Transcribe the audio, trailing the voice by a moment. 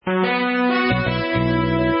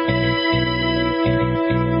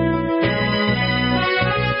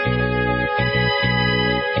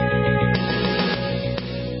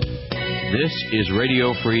is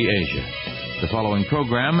Radio Free Asia. The following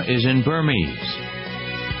program is in Burmese.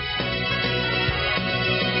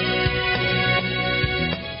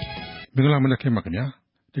 Mingla Malaki Makanya,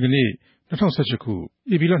 Tigani, Natashaku,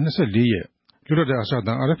 Ibila Nasali, Lura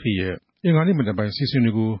Asada Arafi, Yangani Madabai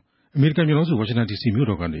Sisunigu, American Yanosu, Washington DC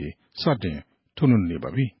Murogani, Satin, Tunun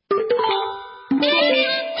Nibabi.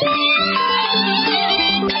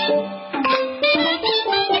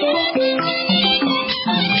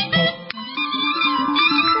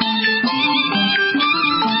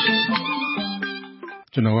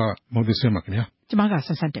 Genoa, Modise Makanya. Jamaga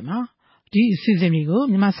Santema. Di Sizimigo,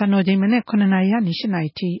 Masano Jimene Konanaya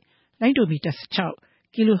Nishaniti, Lidometer Chow,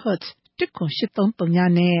 Kilohertz, Tikon Shiton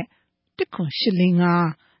Tonyane, Tikon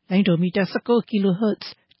Shilinga, Lidometer Sako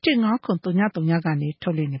Kilohertz, Tinga Contonia Tonyagani,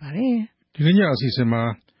 Tolinibare. Tigania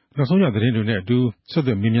Sisema, Rasonia the Internet do, so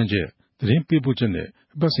the Minianje, the Rim people Jene,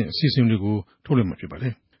 Bassin, Sisimigo,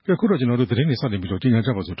 Tolimotibale. The Kurajano, the Rini Sadi Bilotina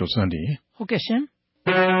Javas to Sunday. Okeshem.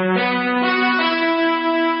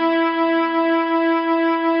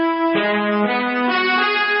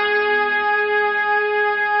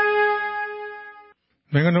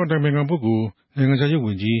 Nangano Mengabugu, Nangaja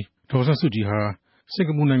Winji, Tosa Sujiha,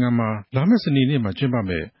 Sekamunangama, Lamesini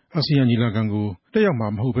Majimame, Asian Yilagangu,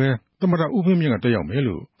 Tayamam Hobe, Tamara Ubimia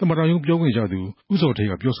Tayamelu, Tamara Yujadu, Uzo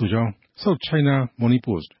Taya Piosuja, South China, Money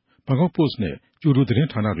Post, Bango Postne, Judu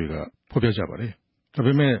Tana Riga, Pobia Jabare.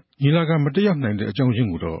 Tabeme, Yilaga Mataya Nande,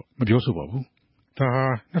 Jangudo, Madiosubabu.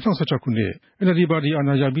 Taha, Nathan Sachakune, and everybody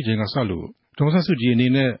Anayabi Salu, Tosa Suji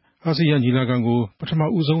Nine. Asian Yilagango, Patama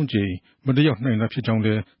Uzonji, Madia Nina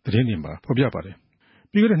Pichonde, the Denima, Pobiapare.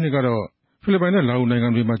 Bigger Negaro, Philipina Lau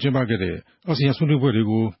Nangan Majabagade, Asian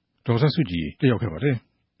Sulubu, Tosa Suji, Teokabare.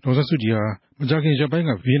 Tosa Sujia, Majaki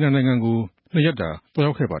Jabanga, Vienna Nangangu, Nayada,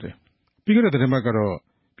 Toyokabare. Bigger than Magaro,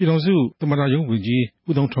 Pinozu, the Marayu Wiji,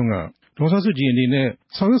 Udon Tonga, Tosa Suji and Nine,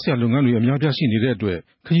 Sansia Lungan, Yamiashi in the red way,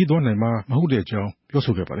 Kayidonema, Mahudejo,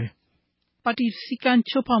 Yosukabare. Party Sikan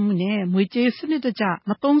Chopamune, which is Senator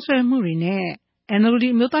Matonse Murine, and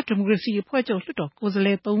only Milta Democracy, Puerto Luto,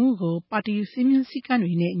 Cosale Tomugo, Party Simeon Sikan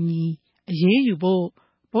Rine, Ye Yubo,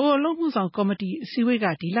 Bolomus on Committee,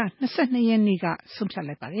 Siwega Dila, Nasanayan Niga,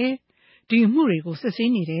 Sumsalepare, Di Murigo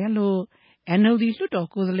Sasini Relo, and only Luto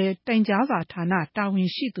Cosale, Tanjaza Tana, Tawin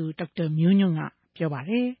Shitu, Dr. Munyunga,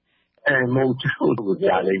 Piovare. Mojo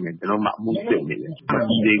Darling and no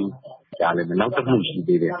moving.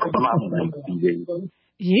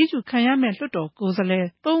 Yeju Kayame Luto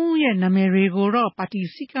Cosale, Toya Namerigo, Party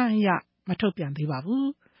Sikaya, Matopian de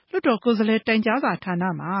Babu, Luto Cosale Tanjaza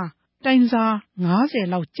Tanama, Tanza, Naze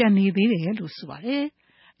Lau Jenny de Lusware,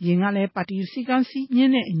 Yingale Party Sigansi,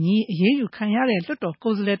 Yene, Yeju Kayare, Luto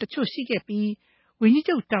Cosale, the Choshigepi, when you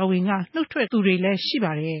do Tawinga, no try to relay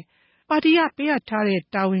Shibare, Patia Pea Tare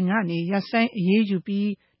Tawingani, Yasan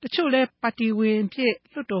Yeju the Chole Party win Pie,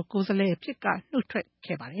 Luto Cosale, Pica, no track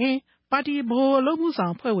Cabare, Party Bo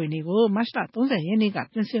Lomusan Puenigo, Master Tonza Yeniga,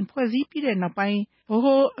 Jensen Poesi Pide Napai,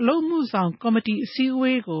 Oho Lomusan Committee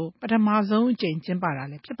Siwego, Patamazo, Jane Chembara,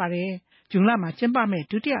 Lepare, Junglama Chembame,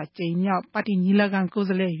 Tutia, Jane Yao, Party Nilagan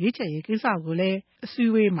Cosale, Richa Kisagole,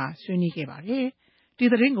 Siwema, Sunikebare,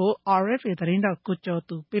 did the ringo, or if the rinda kucho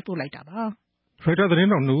to people like that. Fred the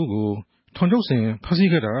Rinda Nugu. Tonjosen,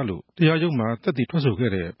 Pasigaralu, the Ayuma, that the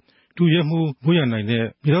Tosogere, to Yamu,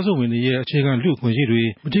 Buyanine, Milazo in the year, Chegan Luke,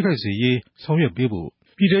 Mujiri, Mutikasi, Soya Bibu,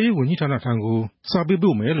 Pide, Unitana Tango,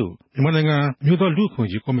 Sabibu Melu, Mananga, Muda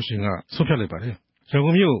Luke, Commissioner, Sopalebare.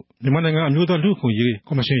 Jagomio, the Mananga, Muda Luke,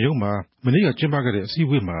 Commission Yoma, Mania Chimbagare,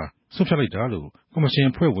 Siwima, Sopalidalu,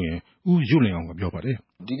 Commission Puewin, Julian of Yobare.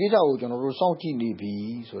 Digita, General Salty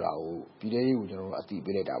Nibi, Surao, Pide, General Ati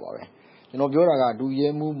Bileta. No Bioraga do ye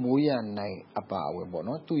move Moyan night about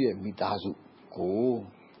Bono, 2 year Mitazu. Go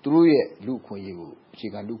through ye look when you, she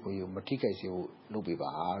can look when you, Matika is you, Lubiba,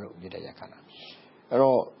 Vidayakana.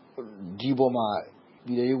 Ero Diboma,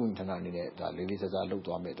 Video Winternan in it, the ladies as I looked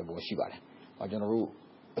on the Boshibare. But General,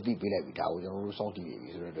 a deep billet without General Salty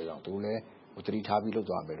is ready on Tule, with 3 tabi looked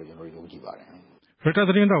on better General Ujibare.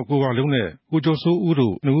 Frederick Goa Lune, Ujosu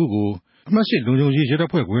Uru, Nugu, Mashi Luji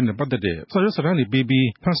Jerapo win the Badade, Sarasarani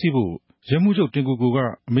baby, Passibu. Jamujo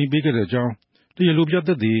Tinguga, may be get a job. The Lubia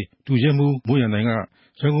the day to Jamu, Muyananga,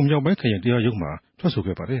 Jangum Yabaka, dear Yuma,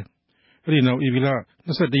 Tosukapare. Rino Ivila,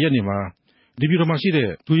 Nasa de Yanima, the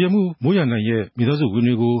Biromashide, to Yamu, Muyanaye, Midazu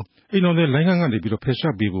Winigo, in on the Langan and the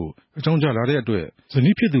Biropesha Bibu, a Jonja Laredue, the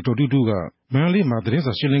Nipi to Duduga, Manly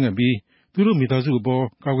Madresa Shilling and B, Turu Midazu Bo,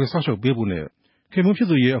 Kawasasho Bibune, came up to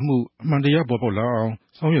the Yamu, Mandia Bobola,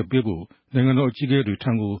 Soya Bibu, Nangano Chige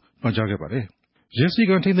Tango, Majagabare. Jesse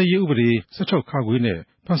can take the Ubri, such a carwine,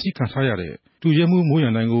 Pansi Kantayare, to Yamu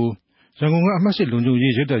Muyanango, ရန်ကုန်ကအမှတ် 8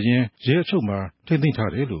 လုံခြုံရေးရဲတပ်ရင်းရဲအချုပ်မှာထိန်းသိမ်း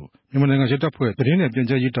ထားတယ်လို့မြန်မာနိုင်ငံရဲတပ်ဖွဲ့သတင်းနဲ့ပြန်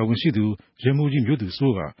ကြားရေးတာဝန်ရှိသူရဲမှူးကြီးမျိုးသူစိုး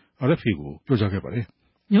က RFA ကိုပြောကြားခဲ့ပါတယ်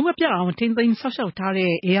။မြို့မပြတ်အောင်ထိန်းသိမ်းဆောက်ရှောက်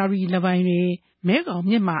ထားတဲ့ ARD လပိုင်တွေမဲခေါင်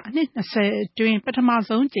မြစ်မှာအနှစ် 20 အတွင်းပထ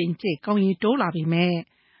မဆုံးကြိမ်ဖြစ်ကောင်းရီတိုးလာပြီမဲ့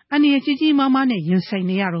အန္တရာယ်ကြီးကြီးမားမားနဲ့ရင်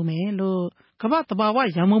ဆိုင်နေရတော့မယ်လို့ကမ္ဘာသဘာဝ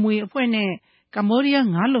ရံမမွေအဖွဲ့နဲ့ကမ္ဘောဒီးယား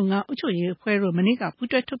ငါးလုပ်ငန်းအုပ်ချုပ်ရေးအဖွဲ့တို့မနေ့ကပူး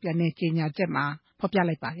တွဲထုတ်ပြန်တဲ့ကြေညာချက်မှာဖော်ပြ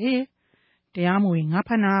လိုက်ပါတယ်။တရားမဝင်ငါးဖ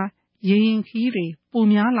မ်းတာရေရင်ခီးတွေ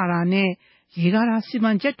ပိုများလာတာနဲ့ရေ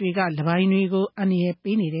ကားတာစီမံချက်တွေကလပိုင်တွေကိုအန္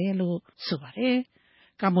တရာယ်ပေးနေတယ်လို့ဆိုပါတယ်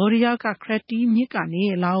။ကမ္ဘောဒီးယားကခရတီမြစ်ကနေ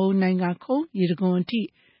လာအိုနိုင်ငံခုံးရေတံခွန်အထိ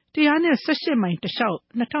118မိုင်တလျှောက်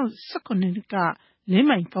2019ခုနှစ်ကလ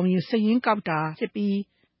င်းမိုင်ကောင်ရီစည်ရင်းကောက်တာဖြစ်ပြီး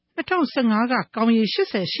2015ကကောင်ရီ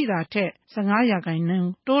80ရှိတာထက်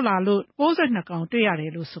15%တိုးလာလို့62ကောင်တွေ့ရ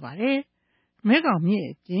တယ်လို့ဆိုပါတယ်။မဲ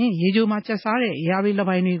ခေါင်မြစ်အပြင်ရေချိုမှာကျက်စားတဲ့ ARD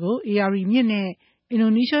လပိုင်တွေကို ARD မြစ်နဲ့အင်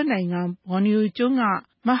ဒိုနီးရှားနိုင်ငံဘော်နီယိုကျွန်း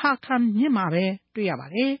ကမဟာခမ်မြစ်မှာပဲတွေ့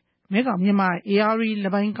ရပါတယ်။မဲခေါင်မြစ်မှာ ARD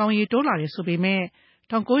လပိုင်ကောင်ရီတိုးလာတယ်ဆိုပေမဲ့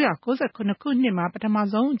1998ခုနှစ်မှာပထမ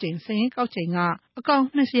ဆုံးအကြိမ်စည်ရင်းကောက်ချိန်ကအကောင်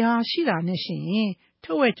200ရှိတာနဲ့ရှင်ရင်ထ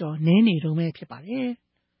က်ဝက်ကျော်နည်းနေတုန်းပဲဖြစ်ပါတယ်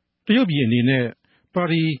။တရုတ်ပြည်အနေ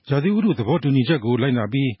နဲ့ပါရီရာသီဥတုသဘောတူညီချက်ကိုလိုက်နာ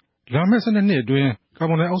ပြီးလာမယ့်12နှစ်အတွင်းကာ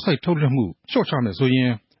ဗွန်ဒိုင်အောက်ဆိုက်ထုတ်လွှတ်မှုလျှော့ချမယ်ဆိုရင်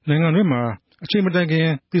နိုင်ငံတွင်းမှာအချိန်မတိုင်ခင်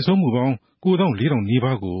သေဆုံးမှုပေါင်း 94,000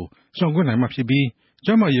 နီးပါးကိုရှောင်ကွင်းနိုင်မှာဖြစ်ပြီးကျ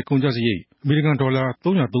န်းမာရေးကုန်ကျစရိတ်အမေရိကန်ဒေါ်လာ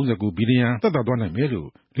339ဘီလီယံသက်သာသွားနိုင်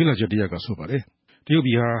မယ်လို့လေ့လာချက်တရကဆိုပါတယ်။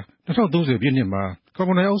တရုတ်ပြည်ဟာ2030ပြည့်နှစ်မှာကာ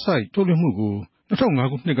ဗွန်ဒိုင်အောက်ဆိုက်ထုတ်လွှတ်မှုကို2005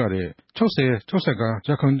ခုနှစ်ကတည်း60-65%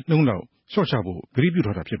ရာခိုင်နှုန်းလောက်လျှော့ချဖို့ကတိပြု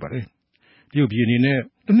ထားတာဖြစ်ပါတယ်။တရုတ်ပြည်အနေ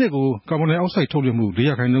နဲ့တစ်နှစ်ကိုကာဗွန်ဒိုင်အောက်ဆိုက်ထုတ်လွှတ်မှု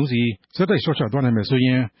4%စီဆက်တိုက်လျှော့ချသွားနိုင်မယ်ဆိုရ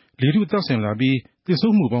င်လေထုသန့်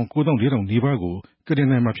စင်လာပြီးသေဆုံးမှုပေါင်း94,000 နီးပါးကိုကယ်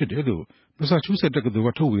တင်နိုင်မှာဖြစ်တယ်လို့မက်ဆာချူးဆက်တက္က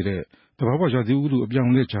သိုလ်ကထုတ်ဝေတဲ့သဘာဝရာသီဥတုအပြောင်း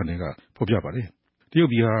အလဲဂျာနယ်ကဖော်ပြပါတယ်။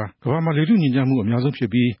တရုတ်ပြည်ဟာကမ္ဘာမှာလေထုညစ်ညမ်းမှုအများဆုံးဖြစ်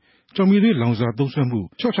ပြီးကျောက်မီးသွေးလောင်စာသုံးစွဲမှု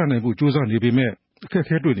လျှော့ချနိုင်ဖို့ကြိုးစားနေပေမဲ့အခက်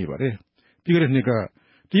အခဲတွေ့နေပါတယ်။ပြီးခဲ့တဲ့နှစ်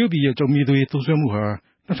ကတရုတ်ပြည်ရဲ့ကျောက်မီးသွေးသုံးစွဲမှုဟာ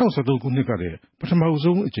2013ခုနှစ်ကတည်းပထမ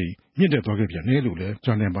ဆုံးအကြိမ်မြင့်တက်သွားခဲ့ပြန်တယ်လို့လည်း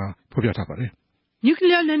ဂျာနယ်မှာဖော်ပြထားပါတယ်။နျူက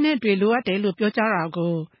လ িয়ার လက်နက်တွေလိုအပ်တယ်လို့ပြောကြားတာ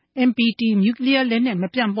ကို NPT နျူကလ িয়ার လက်နက်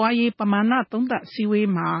မပြန့်ပွားရေးပမာဏသုံးသပ်အစည်းအ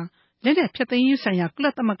ဝေးမှာလက်နက်ဖျက်သိမ်းရေးဆိုင်ရာကုလ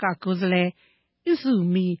သမဂ္ဂကိုယ်စားလှယ်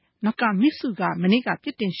Izumi Nakamitsu ကမနေ့ကပြ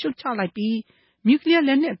စ်တင်ရှုတ်ချလိုက်ပြီးနျူကလ িয়ার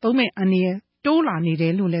လက်နက်သုံးမဲ့အန္တရာယ်တိုးလာနေတ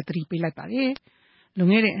ယ်လို့လည်းသတိပေးလိုက်ပါတယ်။လွန်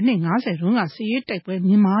ခဲ့တဲ့အနှစ်50တုန်းကစစ်ရေးတိုက်ပွဲ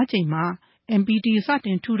မြင့်မားချိန်မှာ NPT စတ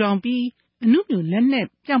င်ထူထောင်ပြီးအနုမြူလက်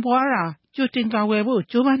နက်ပြန့်ပွားတာကြို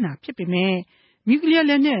တင်ကာကွယ်ဖို့ကြိုးပမ်းတာဖြစ်ပေမဲ့နျူကလ িয়ার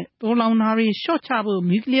လက်နက်သိုလှောင်တာတွေလျှော့ချဖို့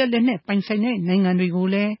နျူကလ িয়ার လက်နက်ပိုင်ဆိုင်တဲ့နိုင်ငံတွေကို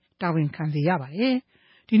လည်းတာဝန်ခံစေရပါတယ်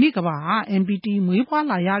။ဒီနေ့ကမ္ဘာဟာ NPT မွေးဖွား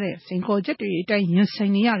လာရတဲ့စိန်ခေါ်ချက်တွေအတိုင်းရင်ဆို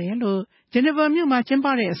င်နေရတယ်လို့ဂျနီဗာမြို့မှာကျင်းပ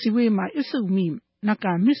တဲ့အစည်းအဝေးမှာIzumi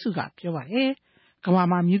Nakamitsu ကပြောပါတယ်။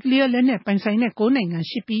ကမ္ဘာမှာနျူကလ িয়ার လက်နက်ပိုင်ဆိုင်တဲ့9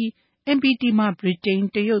နိုင်ငံရှိပြီး NPT မှာဗြိတိန်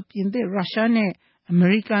တရုတ်ပြင်သစ်ရုရှားနဲ့အမေ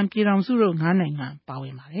ရိကန်ပြည်ထောင်စုတို့9နိုင်ငံပါဝ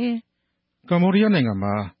င်ပါတယ်။ကမ္ဘောဒီးယား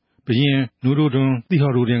နိုင်ငံမှာဘုရင်နို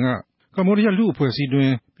ဒိုဒွန်သီဟာရိုဒင်ကကမ္ဘောဒီးယားလူ့အဖွဲ့အစ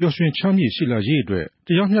ည်းတွင်ပျော်ရွှင်ချမ်းမြေ့ရှိလာရေးအတွက်တ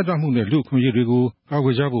ရားမျှတမှုနဲ့လူ့အခွင့်အရေးတွေကိုကာကွ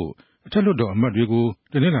ယ်ကြဖို့အထက်လွှတ်တော်အမတ်တွေ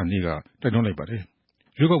ကိုတနင်္လာနေ့ကတိုက်တွန်းလိုက်ပါတယ်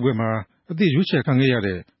။ရွေးကောက်ပွဲမှာအသစ်ရွေးချယ်ခံခဲ့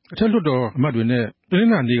ရတဲ့အထက်လွှတ်တော်အမတ်တွေနဲ့တ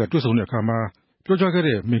နင်္လာနေ့ကတွေ့ဆုံတဲ့အခါမှာပြောကြား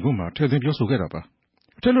ခဲ့တဲ့မိန့်ခွန်းမှာထည့်သွင်းပြောဆိုခဲ့တာပါ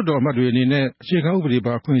။အထက်လွှတ်တော်အမတ်တွေအနေနဲ့အခြေခံဥပဒေ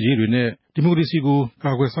ပါအခွင့်အရေးတွေနဲ့ဒီမိုကရေစီ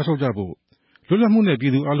ကိုကာကွယ်စောင့်ရှောက်ကြဖို့လွတ်လပ်မှုနဲ့ပြ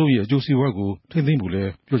ည်သူအလုံးရဲ့အကျိုးစီးပွားကိုထိန်းသိမ်းဖို့လည်း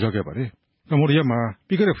ပြောကြားခဲ့ပါတယ်။ကမ္ဘောဒီးယား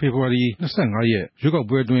မှာပြီးခဲ့တဲ့ဖေဖော်ဝါရီ25ရက်ရွေးကောက်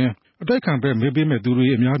ပွဲအတွင်းအတိုက်ခံဘက်မဲပေးမဲ့သူ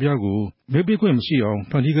တွေအများအပြားကိုမဲပေးခွင့်မရှိ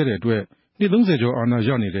အောင်ဖန်တီးခဲ့တဲ့အတွက်နှစ်30ကျော်အာဏာရ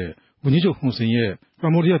နေတဲ့ဝန်ကြီးချုပ်ဟွန်ဆင်ရဲ့က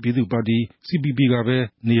မ္ဘောဒီးယားပြည်သူ့ပါတီ CPP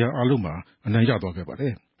ကပဲနေရာအလုံးမှာအနိုင်ရသွားခဲ့ပါတ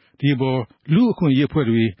ယ်။ဒီအပေါ်လူ့အခွင့်အရေး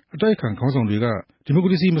အဖွဲ့တွေအတိုက်ခံခေါင်းဆောင်တွေကဒီမို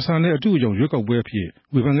ကရေစီမဆန်တဲ့အထူးအကြောင်းရွေးကောက်ပွဲ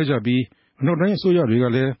အဖြစ်ဝေဖန်ခဲ့ကြပြီးအနောက်တိုင်းအစိုးရတွေ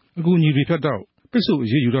ကလည်းအကူအညီတွေဖြတ်တောက်ပိတ်ဆို့အ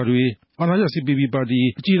ရေးယူတာတွေအာဏာရ CPP ပါတီ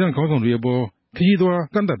အကြီးတန်းခေါင်းဆောင်တွေအပေါ်ခရီးသွား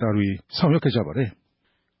ကန့်သတ်တာတွေဆောင်ရွက်ခဲ့ကြပါတယ်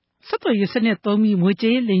။ဆက်သွယ်ရေးစနစ်သုံးပြီး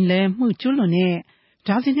ငွေကြေးလိမ်လည်မှုကျူးလွန်တဲ့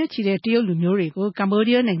ဒါဇင်နဲ့ချီတဲ့တရုတ်လူမျိုးတွေကိုကမ္ဘော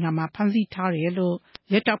ဒီးယားနိုင်ငံမှာဖမ်းဆီးထား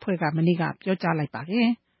တယ်လို့ရဲတပ်ဖွဲ့ကမနေ့ကပြောကြားလိုက်ပါတယ်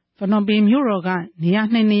။ဖနွမ်ပင်မြို့တော်ကနေရာ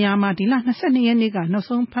2နေရာမှာဒီလ22ရက်နေ့ကနောက်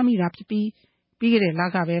ဆုံးဖမ်းမိတာဖြစ်ပြီးပြီးခဲ့တဲ့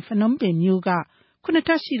လကပဲဖနွမ်ပင်မြို့က9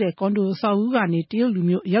ထပ်ရှိတဲ့ကွန်ဒိုအဆောက်အဦကနေတရုတ်လူ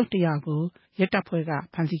မျိုးအယောက်100ကိုရဲတပ်ဖွဲ့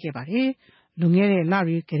ကဖမ်းဆီးခဲ့ပါတယ်။လွန်ခဲ့တဲ့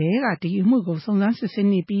လတွေကတည်းကဒီအမှုကိုစုံစမ်းစစ်ဆေး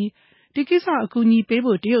နေပြီးဒီကိစ္စအကူအညီပေး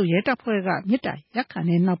ဖို့တရုတ်ရဲတပ်ဖွဲ့ကမြစ်တာရက်ခံ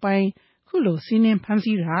တဲ့နောက်ပိုင်းခုလိုစီးနင်းဖမ်း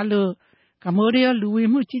ဆီးတာလို့ကမ္ဘောဒီးယားလူဝင်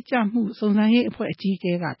မှုကြီးကြပ်မှုစုံစမ်းရေးအဖွဲ့အကြီး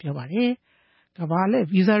အကဲကပြောပါတယ်။ကမ္ဘာလက်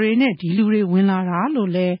ဗီဇာတွေနဲ့ဒီလူတွေဝင်လာတာလို့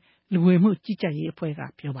လည်းလူဝင်မှုကြီးကြပ်ရေးအဖွဲ့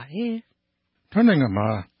ကပြောပါတယ်။ထိုင်းနိုင်ငံမှာ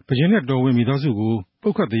ဘုရင်နဲ့တော်ဝင်မိသားစု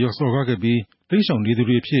ကိုပုတ်ခတ်တရောစော်ကားခဲ့ပြီးတ တိတ်ဆောင်နေသူ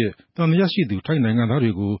တွေဖြစ်တန်တရားရှိသူထိုင်းနိုင်ငံသား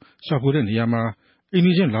တွေကိုရှာဖွေတဲ့နေရာမှာအိန္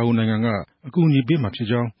ဒိယလာအိုနိုင်ငံကအကူအညီပေးမှာဖြစ်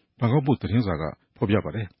ကြောင်းဘန်ကောက်ပို့သတင်းစာကဖော်ပြ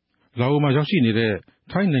ပါတယ်။လာအိုမှာရောက်ရှိနေတဲ့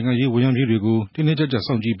ထိုင်းနိုင်ငံရေးဝန်ထမ်းတွေကိုတင်းတင်းကြပ်ကြပ်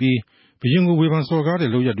စောင့်ကြည့်ပြီးဘရင်ကိုဝေဖန်စော်ကားတဲ့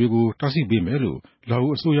လုပ်ရပ်တွေကိုတားဆီးပေးမယ်လို့လာ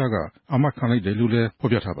အိုအစိုးရကအာမခံလိုက်တယ်လို့လည်း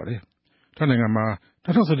ဖော်ပြထားပါတယ်။ထိုင်းနိုင်ငံမှာ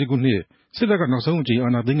2011ခုနှစ်စစ်တပ်ကနောက်ဆုံးအကြိမ်အာ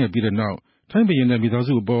ဏာသိမ်းခဲ့ပြီးတဲ့နောက်ထိုင်းဘရင်နဲ့မိသား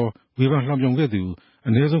စုအပေါ်ဝေဖန်လှောင်ပြောင်ခဲ့သူအ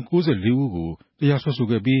နည်းဆုံး94ဦးကိုတရားစွဲဆို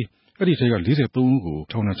ခဲ့ပြီးအဲ့ဒီထဲက43ဦးကို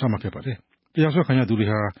ထောင်ဒဏ်ချမှတ်ခဲ့ပါတယ်။တရားစွဲခံရသူတွေ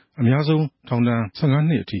ဟာအများဆုံးထောင်ဒဏ်15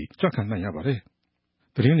နှစ်အထိကျခံနိုင်ရပါတယ်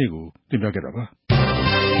။သတင်းတွေကိုတင်ပြခဲ့တာပါ။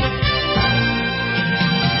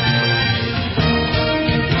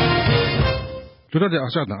တို့တဲ့အာ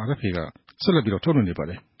ရှတန် RFA ကဆက်လက်ပြီးတော့ထုတ်လွှင့်နေပါ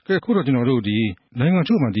တယ်။အခုတော့ကျွန်တော်တို့ဒီနိုင်ငံ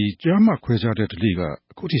ချို့မှာဒီကြားမှခွဲခြားတဲ့ဓလေ့က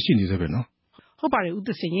အခုထိရှိနေသေးပဲနော်။ဟုတ်ပါတယ်ဦးသ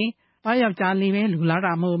စင်ရင်ဘာယောက်ျားလေးပဲလူလာ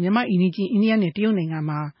တာမဟုတ်မြန်မာအိန္ဒိယအိန္ဒိယနဲ့တရုတ်နိုင်ငံ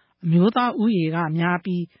မှာအမျိုးသားဥယေကများ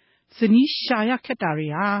ပြီးဇနီးရှာရခက်တာတွေ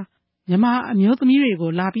ဟာမြန်မာအမျိုးသမီးတွေ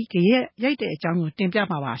ကိုလာပြီးကြရက်ရိုက်တဲ့အကြောင်းကိုတင်ပြ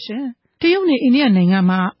ပါပါရှင်။တရုတ်နဲ့အိန္ဒိယနိုင်ငံ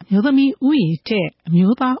မှာအမျိုးသမီးဥယေထက်အ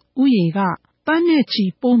မျိုးသားဥယေကတန်းနဲ့ချီ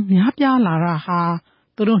ပိုများပြားလာတာဟာ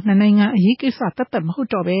သူတို့နှစ်နိုင်ငံအရေးကိစ္စသက်မဟုတ်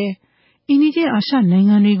တော့ပဲအိန္ဒိယအာရှနိုင်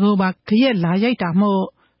ငံတွေကိုပါကြရက်လာရိုက်တာမို့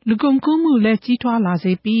လူကုန်ကူးမှုလည်းကြီးထွားလာ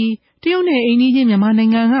စေပြီးတရုတ်နဲ့အိန္ဒိယမြန်မာနို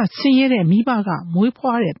င်ငံကဆင်းရဲတဲ့မိဘကမွေး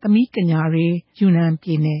ဖွားတဲ့သမီးကညာတွေယူနန်ပြ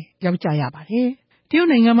ည်နယ်ရောက်ကြရပါတယ်။တရုတ်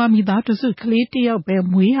နိုင်ငံမှာမိသားစုကလေးတစ်ယောက်ပဲ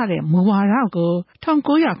မွေးရတဲ့မူဝါဒကို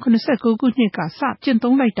1989ခုနှစ်ကစကျင့်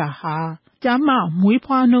သုံးလိုက်တာဟာကျားမမွေး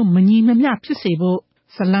ဖွားနှုန်းမညီမမျှဖြစ်စေဖို့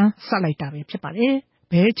ဇလန်းဆက်လိုက်တာပဲဖြစ်ပါတယ်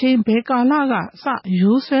။ဘယ်ချိန်ဘယ်ကာလကစ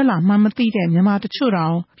ရိုးဆွဲလာမှမသိတဲ့မြန်မာတချို့တော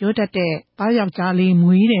င်ပြောတတ်တဲ့သားယောက်ျားလေး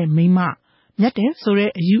မွေးတဲ့မိန်းမမြတ်တယ်ဆို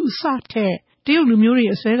တဲ့အယူအဆထက်တရုတ်လူမျိုးတွေ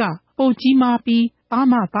အစွဲကပိုကြီးမားပြီးသား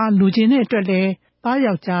မသားလူချင်းတဲ့အတွက်လည်းသား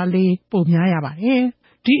ယောက်ျားလေးပိုများရပါတယ်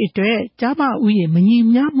။ဒီအတွက်ကျားမဥယေမညီ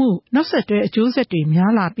မျှမှုနောက်ဆက်တွဲအကျိုးဆက်တွေ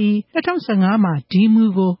များလာပြီး2015မှာဒီမူ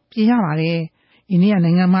ကိုပြင်ရပါတယ်။အိန္ဒိယ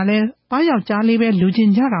နိုင်ငံမှာလည်းသားယောက်ျားလေးပဲလူချ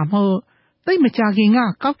င်းကြတာမဟုတ်သိမကြခင်က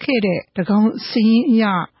ကောက်ခဲ့တဲ့တကောင်စီရင်အရ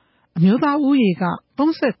အမျိုးသားဥယေက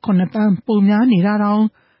38တန်းပိုများနေတာတောင်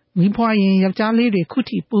မိဖွားရင်ယောက်ျားလေးတွေခု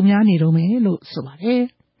ထိပိုများနေတော့မယ်လို့ဆိုပါတယ်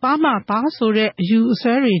။သားမသားဆိုတဲ့အယူအဆ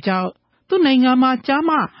တွေကြောင့်သူ့နိုင်ငံမှာကျား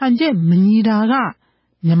မဟန်ချက်မညီတာက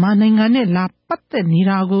မြန်မာနိုင်ငံနဲ့လာပတ်သက်နေ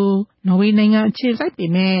တာကိုနော်ဝေနိုင်ငံအခြေစိုက်ပေ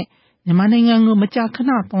မဲ့မြန်မာနိုင်ငံကိုမကြာခ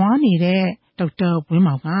ဏသွားနေတဲ့ဒေါက်တာဝင်း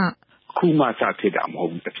မောင်ကအခုမှစဖြစ်တာမဟုတ်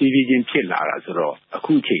ဘူးတဖြည်းဖြည်းချင်းဖြစ်လာတာဆိုတော့အ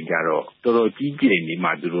ခုချိန်ကျတော့တော်တော်ကြီးကျယ်နေမှ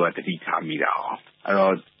သူတို့ကတတိထားမိတာအောင်အဲ့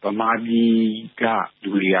တော့ဗမာပြည်ကလူ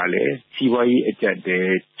တွေကလည်းစီးပွားရေးအကျပ်တဲ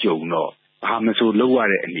ကြုံတော့ဘာမဆိုလုပ်ရ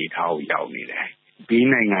တဲ့အနေအထားကိုရောက်နေတယ်ဘေး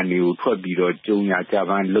နိုင်ငံတွေကိုထွက်ပြီးတော့ကြုံရကြ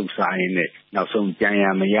ပန်းလှုပ်ရှားရင်းနဲ့နောက်ဆုံးကြံရ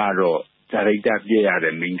မရတော့ဇာတိတပြည့်ရ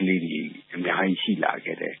တဲ့မိန်းကလေးတွေအများကြီးရှိလာ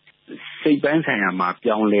ခဲ့တယ်စိတ်ပိုင်းဆိုင်ရာမှာ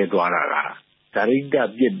ပြောင်းလဲသွားတာကဇာတိတ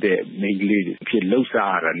ပြည့်တဲ့မိန်းကလေးတွေဖြစ်လှုပ်ရှား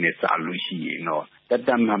ရတာနဲ့စလို့ရှိရင်တော့တ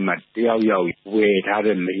တ်မှတ်တယောက်ယောက်ဝယ်ထား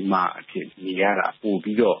တဲ့မိန်းမအဖြစ်နေရတာပို့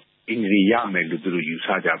ပြီးတော့အင်္ဂလိပ်ရမယ်လို့သူတို့ယူဆ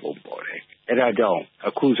ကြပုံပေါ်တယ်အဲ့ဒါကြောင့်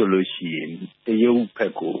အခုဆိုလို့ရှိရင်တရုတ်ဘ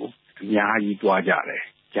က်ကိုအများကြီးသွားကြတယ်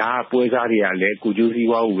ဂျားပွဲစားတွေကလည်းကိုကျိုးစည်း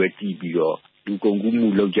ဝါးကိုပဲကြည့်ပြီးတော့လူကုန်ကူးမှု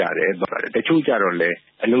လုပ်ကြတယ်တချို့ကြတော့လည်း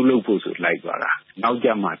အလုပ်လုပ်ဖို့ဆိုလိုက်သွားတာနောက်ကြ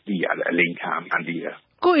မှသိရတယ်အလိမ်ခံမှန်းသိတာ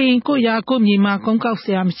ကိုအိမ်ကိုရာကိုမြေမှာကုန်းကောက်ဆ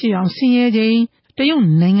ရာမရှိအောင်ဆင်းရဲခြင်းတရုတ်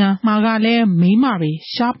နိုင်ငံမှာကလည်းမိန်းမတွေ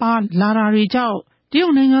ရှားပါလာတာတွေကြောင့်တရု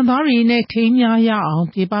တ်နိုင်ငံသားတွေနဲ့ထိမ်းများရအောင်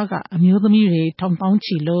ပြည်ပကအမျိုးသမီးတွေထောင်ပေါင်း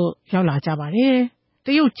ချီလို့ရောက်လာကြပါတယ်တ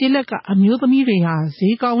ရုတ်ကျေးလက်ကအမျိုးသမီးတွေဟာ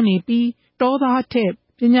ဈေးကောင်းနေပြီးတောသားထက်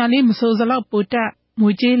ပညာလေးမဆိုစလောက်ပိုတက်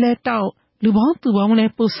ငွေကြေးလဲတောက်လူပေါင်းသူပေါင်းလဲ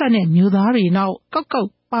ပိုဆက်တဲ့မျိုးသားတွေနောက်ကောက်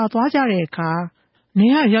ပါသွားကြတဲ့အခါနေ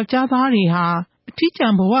ရယောက်ျားသားတွေဟာအထီးကျ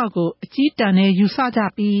န်ဘဝကိုအကြီးတန်းနဲ့ယူဆကြ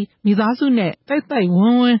ပြီးမိသားစုနဲ့တိုက်ဝ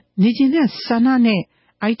န်းဝန်းနေကျင်တဲ့ဆန္ဒနဲ့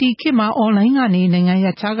IT ခေတ်မှာအွန်လိုင်းကနေနိုင်ငံရ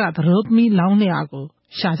ပ်ခြားကသရိုးသမီးလောင်းလျာကို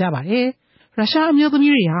ရှာကြပါတယ်ရုရှားအမျိုးသ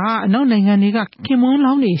မီးတွေဟာအနောက်နိုင်ငံတွေကခင်မွန်း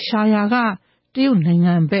လောင်းတွေရှာရာကတရုတ်နိုင်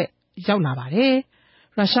ငံဘက်ရောက်လာပါတယ်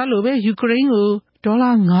ရုရှားလိုပဲယူကရိန်းကိုဒေါ်လာ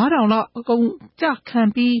9000လောက်အကုန်ကျခံ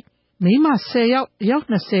ပြီးမိန်းမ10ယောက်အယောက်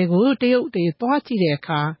20ကိုတရုတ်တွေသွားကြည့်တဲ့အ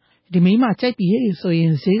ခါဒီမိန်းမကြိုက်ပြီဆိုရ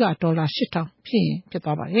င်ဈေးကဒေါ်လာ8000ဖြစ်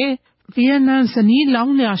သွားပါတယ်ဗီယက်နမ်ဇနီးလော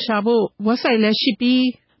င်းလျာရှာဖို့ website လည်းရှိပြီး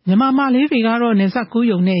မြန်မာမလေးတွေကတော့နေဆက်ကူး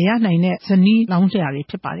ယုံနဲ့ရနိုင်တဲ့ဇနီးလောင်းလျာတွေ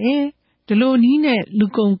ဖြစ်ပါတယ်ဒီလိုနည်းနဲ့လူ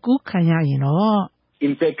ကုန်ကူးခံရရင်တော့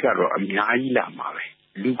impact ကတော့အများကြီးလာမှာပဲ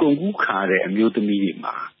လူကုန်ကူးခံရတဲ့အမျိုးသမီးတွေ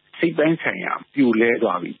မှာစိတ်ပိုင်းဆိုင်ရာပြိုလဲ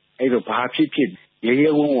သွားပြီအဲ့တော့ဘာဖြစ်ရဲရဲ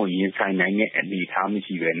ဝံ့ဝံ့ရင်ဆိုင်နိုင်တဲ့အနေအထားမ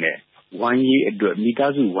ရှိပဲနဲ့ဝမ်းရေးအတွက်မိ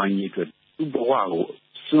သားစုဝမ်းရေးအတွက်သူ့ဘဝကို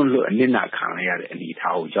စွန့်လွတ်အနစ်နာခံရတဲ့အနေအ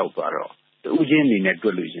ထားကိုရောက်သွားတော့တူးချင်းအနေနဲ့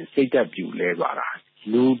တွေ့လို့ရှင်စိတ်သက်ပြူလဲသွားတာ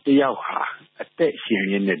လူတယောက်ဟာ အသက်ရှင်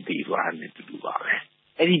ရင်းနဲ့တည်သွား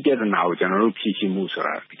တယ်တူတူပါပဲအဲ့ဒီပြဿနာကိုကျွန်တော်တို့ဖြေရှင်းမှု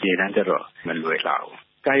ဆိုတာတကယ်တမ်းကျတော့မလွယ်လာ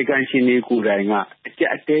ဘူးကာယကံရှင်တွေကိုယ်တိုင်က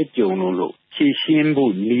အကြက်အတဲကြုံလို့ဖြေရှင်း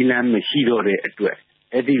ဖို့နည်းလမ်းမရှိတော့တဲ့အတွက်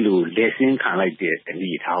အဲ့ဒီလိုလက်ဆင်းခံလိုက်တဲ့အနေ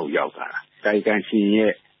အထားကိုရောက်လာတာကာ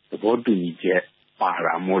ယကံရှင်ရဲ့သဘောတူညီချက်ပါ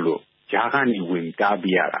တာမို့လို့ဂျာကနေဝင်တားပြ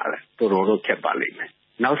ရတာလေတော်တော်ခက်ပါလိမ့်မယ်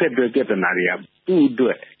နောက်ဆက်တွဲပြဿနာတွေကသူ့အတွ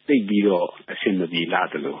က်သိပြီးတော့အဆင်မပြေလာ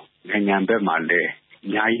တယ်လို့နိုင်ငံဘက်မှာလည်း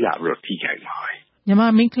အများကြီးလာပြီးတော့ထိခိုက်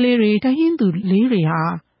မှာပဲမြန်မာမိန်းကလေးတွေတိုင်းရင်းသူလေးတွေဟာ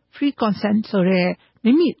free consent ဆိုတဲ့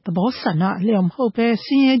မိမိသဘောဆန္ဒအလျော်မဟုတ်ပဲဆ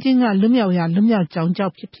င်းရဲခြင်းကလွတ်မြောက်ရာလွတ်မြောက်ကြောင်းကြော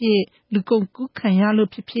င့်ဖြစ်ဖြစ်လူကုန်ကူးခံ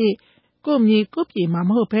ရလို့ဖြစ်ဖြစ်ကိုယ့်မြေကိုယ့်ပြည်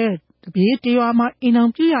မှာမဟုတ်ပဲတပြေးတရွာမှာအိမ်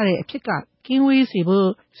အောင်ပြုရတဲ့အဖြစ်ကကင်း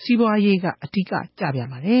ဝေးစေဖို့စီးပွားရေးကအဓိကကြပြန်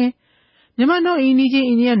ပါတယ်မြန်မာနောက်အိန္ဒိချ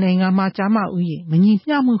င်းအိန္ဒိယနိုင်ငံမှာကျားမဥယျာဉ်မညီ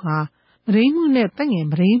မျှမှုဟာမရင်းမှုနဲ့တက်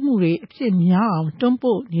ငယ်မရင်းမှုတွေအဖြစ်များအောင်တွ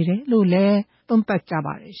န်းပို့နေတယ်လို့လည်းသုံး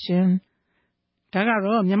သပ်ကြပါတယ်ရှင်ဒါ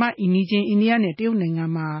ကတော့မြန်မာအိန္ဒိချင်းအိန္ဒိယနဲ့တရုတ်နိုင်ငံ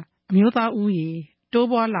မှာအမျိုးသားဥယျာဉ်တိုး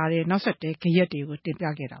ပွားလာတဲ့နောက်ဆက်တွဲကြရက်တွေကိုတင်ပြ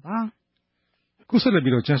ခဲ့တာပါခုဆက်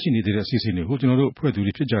လက်ပြီးတော့ကြားရှိနေတဲ့အစီအစဉ်တွေကိုကျွန်တော်တို့အဖွဲ့သူ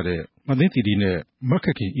တွေဖြစ်ကြတဲ့မသိန်းတီတီနဲ့မ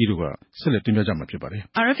ခက်ခင်ဤတို့ကဆက်လက်တင်ပြကြမှာဖြစ်ပါတယ်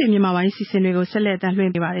RFA မြန်မာပိုင်းစီစဉ်တွေကိုဆက်လက်တင်ပြ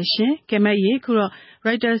နေပါတယ်ရှင်ကဲမဲ့ရေခုတော့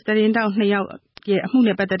Reuters သတင်းတောက်2ယောက်ရဲ့အမှု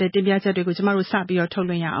နဲ့ပတ်သက်တဲ့တင်ပြချက်တွေကိုကျမတို့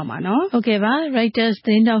စပြီးတော့ထုတ်လွှင့်ရအောင်ပါနော်ဟုတ်ကဲ့ပါ Reuters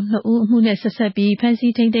သတင်းတောက်2ဦးအမှုနဲ့ဆက်ဆက်ပြီးဖ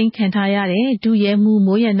မ်းဆီးထိန်းသိမ်းခံထားရ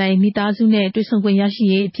တဲ့ဒုရဲမှူးမိုးရန်နိုင်မိသားစုနဲ့တွေ့ဆုံခွင့်ရ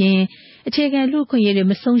ရှိရေးအပြင်အခြေခံလူ့အခွင့်အရေး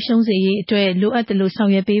တွေမဆုံးရှုံးစေရေးအတွက်လိုအပ်တယ်လို့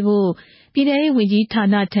ဆောင်ရွက်ပေးဖို့ပြည်ထောင်စုဝန်ကြီးဌာ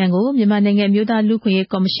နထံကိုမြန်မာနိုင်ငံမျိုးသားလူ့အခွင့်အရေး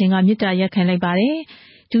ကော်မရှင်ကမြစ်တာရက်ခံလိုက်ပါ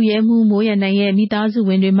တယ်ဒုရဲမှူးမိုးရန်နိုင်ရဲ့မိသားစုဝ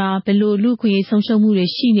င်တွေမှာဘယ်လိုလူ့အခွင့်အရေးဆုံးရှုံးမှုတွေ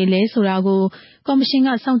ရှိနေလဲဆိုတာကိုကော်မရှင်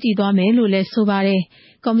ကစောင့်ကြည့်သွားမယ်လို့လည်းဆိုပါ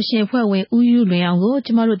တယ်ကော်မရှင်အဖွဲ့ဝင်ဦးယူလွင်အောင်ကိုကျ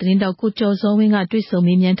မတို့သတင်းတောက်ကိုကျော်စောဝင်းကတွေ့ဆုံ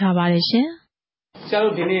မေးမြန်းထားပါတယ်ရှင်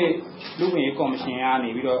ဆရာတို့ဒီနေ့လူ့အခွင့်အရေးကော်မရှင်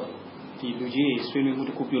ကနေပြီးတော့ဒီလူကြီးဆွေးနွေးမှု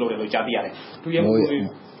တစ်ခုပြုလုပ်တယ်လို့ကြားသိရ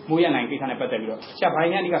တယ်ဒုရဲမှူးမိုးရန်နိုင်ကိစ္စနဲ့ပတ်သက်ပြီးတော့ဆရာ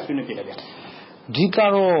ဘိုင်းနဲ့အဓိကဆွေးနွေးပြတယ်ဗျအဓိက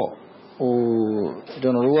တော့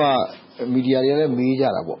ကျွန်တော်တို့ကမီဒီယာတွေလည်းမေးကြ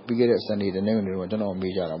တာပေါ့ပြီးခဲ့တဲ့ Sunday တနေ့ကတော့ကျွန်တော်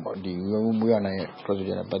မေးကြတာပေါ့ဒီမိုးရနိုင်ရဲ့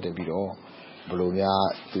procedure နဲ့ပတ်သက်ပြီးတော့ဘယ်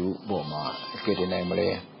လိုများသူ့ပေါ်မှာကြည့်တင်နိုင်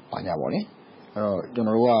မလဲဘာညာပေါ့လေအဲ့တော့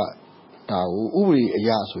ကျွန်တော်တို့ကဒါကိုဥပဒေအ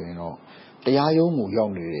ရဆိုရင်တော့တရားရုံးကို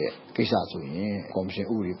ရောက်နေတဲ့ကိစ္စဆိုရင်ကော်မရှင်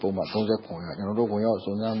ဥပဒေပုံမှန်39ရကျွန်တော်တို့ဝင်ရောက်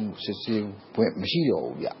စုံစမ်းမှုစစ်ဆေးခွင့်မ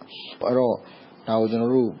ရှိတော့ဘူးဗျအဲ့တော့ဒါကို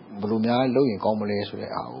ကျွန်တော်တို့ဘယ်လိုများလုပ်ရင်ကောင်းမလဲဆို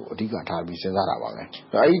တဲ့အားကိုအဓိကထားပြီးစဉ်း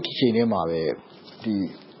စားတာပါပဲအဲ့ဒီအချိန်ထဲ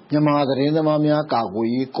မှာပဲဒီမြန်မာသတင်းသမားများကာကွယ်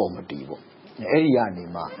ရေးကော်မတီပေါ့အဲ့ဒီကနေ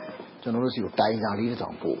မှကျွန်တော်တို့စီကိုတိုင်စာလေးတစ်စော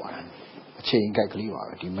င်ပို့ပါတယ်အချိန်ကြိုက်က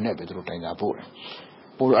လေးပါပဲဒီမနေ့ပဲသူတို့တိုင်စာပို့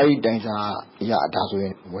တယ်ပို့အဲ့ဒီတိုင်စာရဒါဆိုရ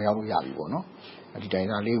င်ဝင်ရောက်လို့ရပြီပေါ့နော်ဒီ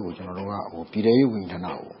တိုင်စာလေးကိုကျွန်တော်တို့ကပြည်ထောင်စုဝန်ကြီးဌာန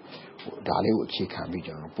ကိုဒါလေးကိုအ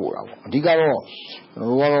ခြေခံပြီးကျွန်တော်တို့ပို့တာပေါ့အဓိကတော့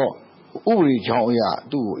ကျွန်တော်တို့ကတော့ဥပဒေကြောင်းအ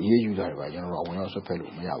ရသူ့ကိုအရေးယူတာတွေပါကျွန်တော်တို့ဝင်ရောက်ဆွတ်ဖက်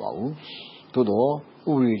လို့မရပါ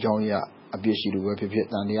ဘူးသို့တော့ဥပဒေကြောင်းအရအပြစ်ရှိလို့ပဲဖြစ်ဖြစ်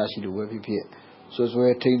တန်တရားရှိလို့ပဲဖြစ်ဖြစ်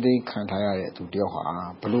ဆွဲထိမ့်သိမ်းခံထားရတဲ့သူတယောက်ဟာ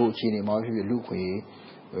ဘလို့အခြေအနေမှာဖြစ်ဖြစ်လူခွေ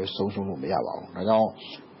ဆုံးရှုံးလို့မရပါဘူးဒါကြော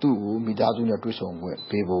င့်သူ့ကိုမိသားစုနဲ့တွေ့ဆုံခွ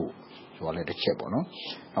င့်ပေးဖို့ဆိုတာလည်းတစ်ချက်ပေါ့နော်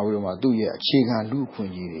နောက်ပြီးတော့မှသူ့ရဲ့အခြေခံလူခွင့်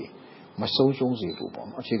ကြီးတွေမဆုံး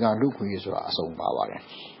ရှုံးစေဖို့ပေါ့နော်အခြေခံလူခွင့်ရေးဆိုတာအဆုံးပါပါတယ်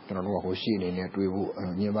ကျွန်တော်တို့ကဟိုရှိအနေနဲ့တွေ့ဖို့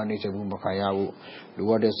ညင်ပန်းနေချက်မှုမခံရဖို့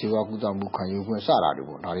လိုအပ်တဲ့စေဝါကုသမှုခံယူခွင့်စတာတွေ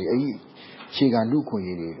ပေါ့ဒါတွေအဲ့ဒီအခြေခံလူခွ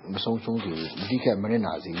င့်ရေးတွေမဆုံးရှုံးစေဘူးအဓိကမနစ်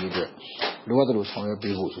နာစေရေးအတွက်လိုအပ်တယ်လို့ဆောင်ရွက်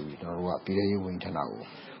ပေးဖို့ဆိုပြီးကျွန်တော်တို့ကပြည်ထောင်စုဝန်ကြီးဌာနကို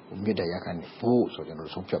မြစ်တရားခံဖို့ဆိုကျွန်တော်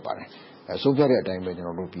တို့ဆုံးဖြတ်ပါတယ်ဆုံးဖြတ်တဲ့အတိုင်းပဲကျွန်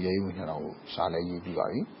တော်တို့ပြည်ထောင်စုဝန်ကြီးဌာနကိုစာလည်း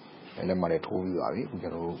ရေးပြီးပါပြီလက်မှတ်လည်းထိုးပြီးပါပြီ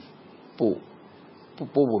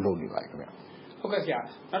ကျွန်တော်တို့ပို့ဖို့လုပ်နေပါပြီခင်ဗျဟုတ်ကဲ့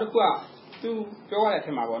ဆရာနောက်တစ်ခုကသူပြောရတဲ့အထ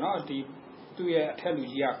က်မှာပေါ့နော်ဒီသူ့ရဲ့အ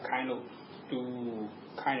ထက်လူကြီးကခိုင်းလို့သူ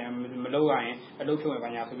ခိုင်းတယ်မလုပ်ရရင်အလုပ်ဖြုတ်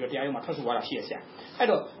ရပါညာဆိုပြီးတော့တရားရုံးမှာထွက်ဆိုသွားတာရှိရဆရာအဲ့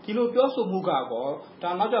တော့ဒီလိုပြောဆိုမှုကတော့ဒါ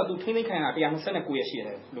နောက်ကျသူထိမ့်သိမ်းခံရတာ129ရက်ရှိ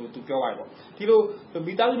တယ်လို့သူပြောရတယ်ပေါ့ဒီလို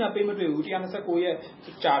မိသားစုနဲ့ပေးမတွေ့ဘူး129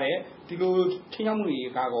ရက်ကြာတယ်ဒီလိုထိန်းချောင်းမှုတွေ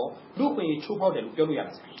ကတော့လူ့အခွင့်အရေးချိုးဖောက်တယ်လို့ပြောလို့ရ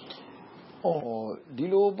တာ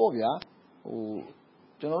ဆရာဒီလိုပေါ့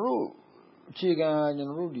ဗျာကျွန်တော်တို့အခြေခံ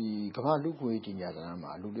ကျွန်တော်တို့ဒီကမ္ဘာလူ့ခွင့်ရေးကြီးညာသဏ္ဍာန်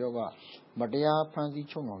မှာလူတယောက်ကမတရားဖန်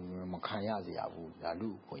ဆီးချုပ်နှောင်ခြင်းမခံရစေရ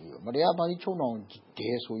ဘူးဒါလူ့ခွင့်ရေးမတရားဖန်ဆီးချုပ်နှောင်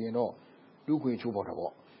တယ်ဆိုရင်တော့လူ့ခွင့်ချိုး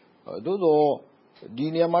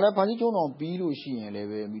ဖောက်တာပေါ့သို့တော့ဒီနေရာမှာလည်းဖန်ဆီးချုပ်နှောင်ပြီးလို့ရှိရင်လ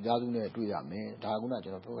ည်းပဲမိသားစုနဲ့တွေ့ရမယ်ဒါက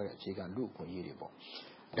ကျွန်တော်ပြောခဲ့တဲ့အခြေခံလူ့ခွင့်ရေး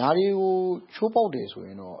တွေပေါ့ဒါတွေကိုချိုးဖောက်တယ်ဆိုရ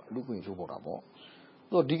င်တော့လူ့ခွင့်ချိုးဖောက်တာပေါ့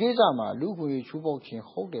ဒီကိစ္စမှာလူ့ခွင့်ချိုးဖောက်ခြ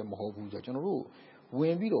င်းဟုတ်တယ်မဟုတ်ဘူးဆိုတော့ကျွန်တော်တို့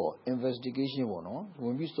ဝင်ပြီးတော့ investigation ပေါ့နော်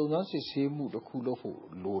ဝင်ပြီးစုံစမ်းစစ်ဆေးမှုတစ်ခုလုပ်ဖို့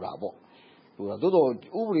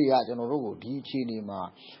လိုတာပေါ့သို့တော့ဥပဒေကကျွန်တော်တို့ကိုဒီအခြေအနေမှာ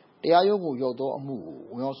တရားရုံးကိုရောက်တော့အမှု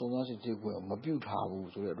ကိုဝင်ရောက်စုံစမ်းစစ်ဆေးခွင့်မပြုထား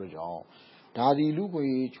ဘူးဆိုတဲ့အတွက်ကြောင့်ဒါဒီလူ့ခွ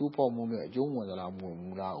င့်ချိုးဖောက်မှုနဲ့အကျုံးဝင်သလားမဝင်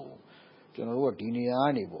ဘူးလားကို ကျွန်တော်တို့ကဒီနေ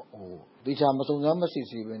ရာကနေပေါ့သေချာမစုံစမ်းမစစ်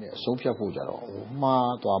ဆေးဘဲနဲ့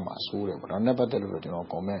အဆုံးဖြတ်ဖို့ကြတော့မှားသွားမှာစိုးတယ်ပေါ့ဒါနဲ့ပတ်သက်လို့ကျွန်တော်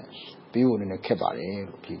comment ပေးဖို့နည်းနည်းခက်ပါ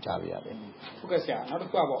တယ်လို့ဖြေချပေးရတယ်ဟုတ်ကဲ့ဆရာနောက်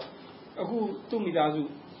တစ်ခုကပေါ့အခုသူ့မိ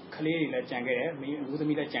သားစုကလေးတွေလည်းကြံခဲ့တယ်မိဦးသ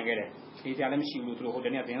မီးလည်းကြံခဲ့တယ်ဒီတရားလည်းမရှိဘူးလို့သူတို့ဟို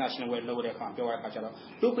တနေ့ကသတင်းစာရှင်းလင်းပွဲလုပ်တဲ့အခါပြောရတဲ့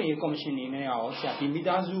အခါကျတော့လူ့ခွင့်ရေးကော်မရှင်နေနဲ့ရောဆရာဒီမိ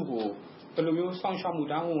သားစုကိုဘယ်လိုမျိုးစောင့်ရှောက်မှု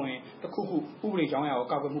တောင်းဝင်တစ်ခုခုဥပဒေကြောင်းအရာ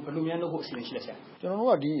ကိုကောက်ွယ်မှုဘယ်လိုများလုပ်ဖို့အစီအစဉ်ရှိလဲဆရာကျွန်တော်တို့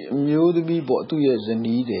ကဒီအမျိုးသမီးပေါ့သူ့ရဲ့ဇ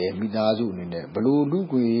နီးတဲ့မိသားစုအနေနဲ့ဘယ်လိုလူ့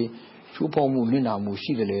ခွင့်ရေးချိုးဖောက်မှုနစ်နာ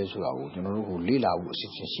မှုရှိတယ်လဲဆိုတာကိုကျွန်တော်တို့ကိုလေ့လာဖို့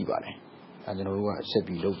အစီအစဉ်ရှိပါတယ်အဲကျွန်တော်တို့ကဆက်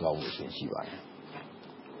ပြီးလုပ်သွားဖို့အစီအစဉ်ရှိပါ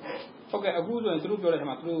တယ်ဟုတ်ကဲ့အခုဆိုရင်သူတို့ပြောတဲ့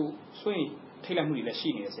အခါမှာသူတို့ဆွေးထိတ်လန့်မှုတွေလည်း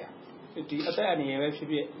ရှိနေတယ်ဆရာဒီအသက်အနေ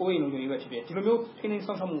နဲ့ပဲဖြစ်ဖြစ်ကိုယ်ရင်လုံးတွေပဲဖြစ်ဖြစ်ဒီလိုမျိုးထိန်းသိမ်း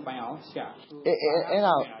ဆောင်ရှောက်မှုပိုင်းအောင်ဆရာ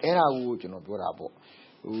အဲ့ဒါကို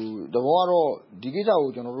ကျွန်တော်ပြောတာပေါ့တဘောကတော့ဒီကိစ္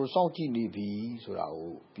စကိုကျွန်တော်တို့စောင့်ကြည့်နေပြီဆိုတာ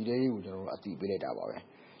ကိုပြည်ထောင်စုကိုကျွန်တော်တို့အသိပေး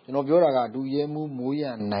လိုက်တာပါပဲကျွန်တော်ပြောတာကဒုရဲမှုမိုး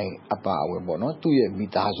ရနိုင်အပါအဝင်ပေါ့နော်သူ့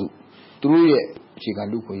ရဲ့မိသားစုသူတို့ရဲ့အ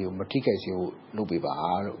ခြေခံလူ့ခွင့်ရေးကိုမထိခိုက်စေဖို့လုပ်ပေးပါ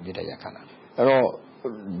လို့မြေတရခဏအဲ့တော့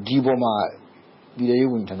ဒီပေါ်မှာပြည်ထောင်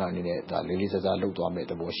စုဝန်ကြီးဌာနအနေနဲ့ဒါလေးလေးစားစားလုပ်သွား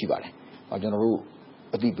မယ်တဘောရှိပါတယ်ကျွန်တော်တို့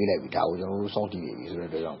အသိပေးလိုက်ပြီဒါကိုကျွန်တော်တို့စောင့်ကြည့်နေပြီဆိုတဲ့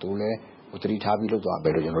အတွက်ကြောင့်သူလည်းသတိထားပြီးလုပ်သွား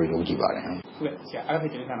မယ်လို့ကျွန်တော်တို့ယုံကြည်ပါတယ်ဟုတ်ကဲ့ဆရာ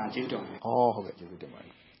အဲ့ဒါဖြစ်တဲ့ခါမှာကျေးဇူးတင်ပါတယ်ဟုတ်ကဲ့ကျေးဇူးတင်ပါတယ်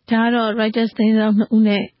ဒါကတော့ Reuters သတင်းထောက်2ဦး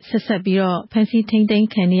နဲ့ဆက်ဆက်ပြီးတော့ဖမ်းဆီးထိန်းသိမ်း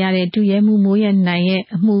ခံနေရတဲ့ဒုရဲမှုမိုးရနိုင်ရဲ့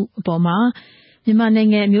အမှုအပေါ်မှာမြန်မာ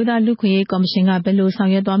နိုင်ငံအမျိုးသားလူ့ခွင့်ရေးကော်မရှင်ကဘယ်လိုဆောင်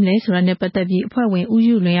ရွက်သွားမလဲဆိုတာနဲ့ပတ်သက်ပြီးအဖွဲ့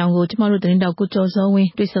ဝင်ဦးယူလွင်အောင်ကိုကျမတို့သတင်းတောက်ကိုကျော်စောဝ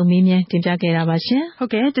င်းတွေ့ဆုံမေးမြန်းတင်ပြခဲ့တာပါရှင်။ဟုတ်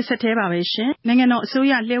ကဲ့တစ်ဆက်သေးပါပဲရှင်။နိုင်ငံတော်အစိုး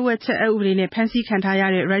ရလျှို့ဝှက်ချက်အက်ဥပဒေနဲ့ဖမ်းဆီးခံထားရ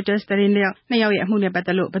တဲ့ Reuters သတင်းထောက်2ယောက်ရဲ့အမှုနဲ့ပတ်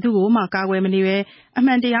သက်လို့ဘယ်သူ့ကိုမှကာကွယ်မနေဘဲအ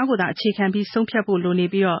မှန်တရားကိုသာအခြေခံပြီးဆုံးဖြတ်ဖို့လိုနေ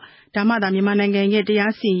ပြီးတော့ဒါမှသာမြန်မာနိုင်ငံရဲ့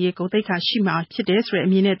တရားစီရင်ရေးကိုသိက္ခာရှိမှာဖြစ်တယ်ဆိုတဲ့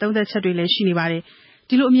အမြင်နဲ့သုံးသပ်ချက်တွေလည်းရှိနေပါတယ်။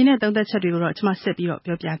ဒီလိုအမြင်နဲ့သုံးသပ်ချက်တွေကိုတော့ကျမဆက်ပြီးတော့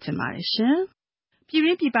ပြောပြချင်ပါတယ်ရှင်။ပြည်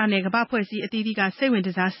ရင်းပြည်ပနဲ့ကမ္ဘာဖွဲ့စည်းအသီးသီးကစိတ်ဝင်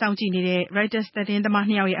စားစောင့်ကြည့်နေတဲ့ Reuters သတင်းသမား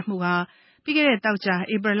2ယောက်ရဲ့အမှုဟာပြီးခဲ့တဲ့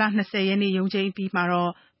တောက်ကြဧပြီလ20ရက်နေ့ရုံးချိန်းပြီး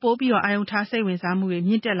မှာတော့ပိုးပြီးတော့အာရုံထားစိတ်ဝင်စားမှု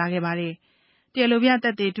တွေမြင့်တက်လာခဲ့ပါတယ်။တရားလိုပြသ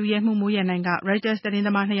က်သေဒုရဲမှုမိုးရနိုင်က Reuters သတင်းသ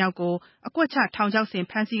မား2ယောက်ကိုအကွက်ချထောင်ချောက်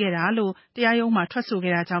ဆင်ဖမ်းဆီးခဲ့တာလို့တရားရုံးမှာထွက်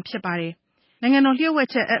ဆိုခဲ့တာကြောင့်ဖြစ်ပါတယ်။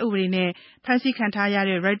နိုင်ငံတော်လျှို့ဝှက်ချက်အက်ဥပဒေနဲ့ဖမ်းဆီးခံထားရ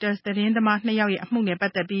တဲ့ Reuters သတင်းသမား2ယောက်ရဲ့အမှုနဲ့ပ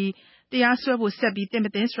တ်သက်ပြီးတရားစွဲဖို့ဆက်ပြီးတင်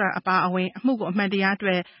မတင်ဆိုတာအပါအဝင်အမှုကိုအမှန်တရား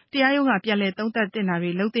အတွက်တရားရုံးကပြန်လည်သုံးသပ်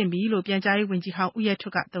တင်တာတွေလုပ်သင့်ပြီလို့ပြန်ကြားရေးဝန်ကြီးဟော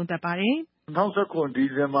င်းဦးရဲထွဋ်ကသုံးသပ်ပါတယ်2019ဒီ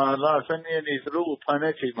ဇင်ဘာလ12ရက်နေ့သူတို့ကိုဖ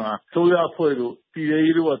မ်းတဲ့ချိန်မှာဆိုရဖွဲ့လို့ပြည်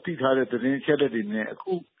ရေးတို့ကတိထားတဲ့သတင်းချက်လက်တွေနဲ့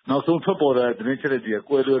အခုနောက်ဆုံးထွက်ပေါ်လာတဲ့သတင်းချက်လက်တွေ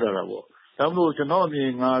ကကွဲလွဲလာတာပေါ့။ဒါမှမဟုတ်ကျွန်တော်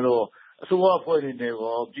အမြင်ကတော့အစိုးရအဖွဲ့တွေ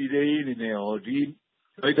နဲ့ရောပြည်ရေးတွေနဲ့ရောဒီ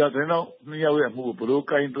ရိုက်တာသတင်းတော့2ယောက်ရဲ့အမှုကိုဘယ်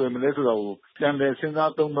လိုကင်တွယ်မလဲဆိုတာကိုပြန်လည်စဉ်း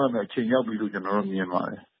စားသုံးသပ်မယ်အချိန်ရောက်ပြီလို့ကျွန်တော်တို့မြင်ပါ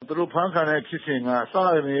တယ်။သူတို့ဖမ်းခံတဲ့ဖြစ်စဉ်ကစ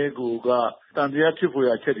ရတဲ့ကိုကတန်တ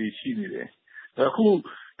ရားဖြစ်ပေါ်ရချက်တွေရှိနေတယ်။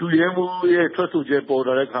အခုဒုရဲမှုရဲ့ထွက်ဆိုချက်ပေါ်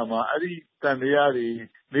လာတဲ့အခါမှာအဲ့ဒီတန်တရားတွေ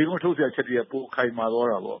မိကုံးထုတ်ဆက်ချက်တွေကပို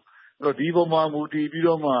ခိုင်မာသွားတာပေါ့။အဲ့တော့ဒီပုံမှာမူတည်ပြီး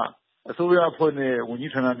တော့မှအစိုးရအဖွဲ့နဲ့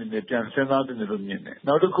ဝန်ကြီးဌာနအနေနဲ့ပြန်စဉ်းစားတင်တယ်လို့မြင်တယ်။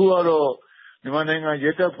နောက်တစ်ခုကတော့မြန်မာနိုင်ငံရဲ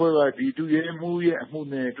တပ်ဖွဲ့ကဒီဒုရဲမှုရဲ့အမှု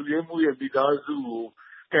နဲ့ဒုရဲမှုရဲ့မိသားစု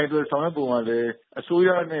ကိုကင်တွယ်ဆောင်ရွက်ပုံကလည်းအစိုး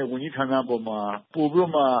ရနဲ့ဝန်ကြီးဌာနပေါ်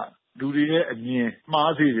မှာပို့ပြီးတော့မှလူတွေရဲ့အမြင်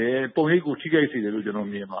မှားစေတယ်ပုံရိပ်ကိုထိခိုက်စေတယ်လို့ကျွန်တော်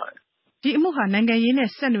မြင်ပါတယ်ဒီအမှုဟာနိုင်ငံရေးနဲ့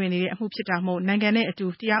ဆက်နွယ်နေတဲ့အမှုဖြစ်တာမို့နိုင်ငံနဲ့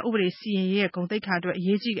အတူတရားဥပဒေစီရင်ရေးရဲ့ဂုဏ်သိက္ခာအတွက်အ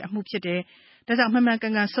ရေးကြီးတဲ့အမှုဖြစ်တယ်။ဒါကြောင့်မှန်မှန်က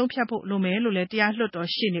န်ကန်ဆုံးဖြတ်ဖို့လိုမယ်လို့လည်းတရားလွှတ်တော်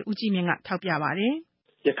ရှေ့နေဦးကြီးမြင့်ကထောက်ပြပါတယ်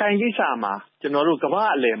။ရခိုင်ကိစ္စမှာကျွန်တော်တို့ကမ္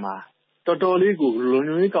ဘာအလယ်မှာတော်တော်လေးကိုလုံ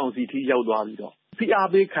ခြုံရေးကောင်စီထိရောက်သွားပြီးတော့ဖိအား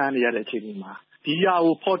ပေးခံရတဲ့အချိန်မှာဒီဟာ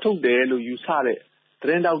ကိုဖော်ထုတ်တယ်လို့ယူဆတဲ့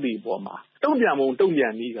သတင်းတောက်တွေပေါ်မှာတုံ့ပြန်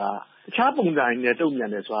ပုံတုံ့ပြန်နည်းကတခြားပုံစံ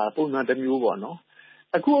နဲ့တုံ့ပြန်တယ်ဆိုတာပုံစံတစ်မျိုးပေါ့နော်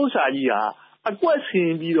။အခုဥစ္စာကြီးကအကွက်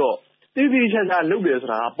ဆင်ပြီးတော့တိတိကျကျလုပ်တယ်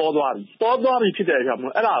ဆိုတာပေါ်သွားပြီဖြစ်တဲ့အကြော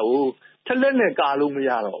င်းမို့အဲ့ဒါကိုထက်လက်နဲ့ကာလို့မရ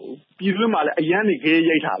တော့ဘူးပြည်တွင်းမှာလည်းအရန်နေခေး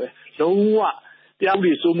ရိုက်တာပဲလုံးဝတရားဥပ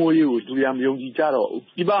ဒေစိုးမိုးရေးကိုလူရမယုံကြည်ကြတော့ဘူး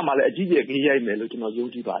ဒီဘက်မှာလည်းအကြီးကျယ်ခေးရိုက်မယ်လို့ကျွန်တော်ယုံ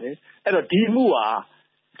ကြည်ပါတယ်အဲ့တော့ဒီ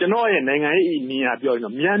မှုဟာကျွန်တော်ရဲ့နိုင်ငံရေးအမြင်အရပြော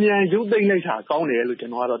ရင်တော့မြန်ရုပ်သိမ်းလိုက်တာကောင်းတယ်လို့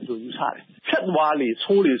ကျွန်တော်ကတော့ဒီလိုယူဆတယ်ဆက်သွားလေ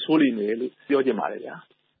ဆိုးလေမယ်လို့ပြောချင်ပါတယ်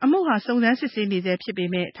ဗျာအမှုဟာစုံစမ်းစစ်ဆေးနေ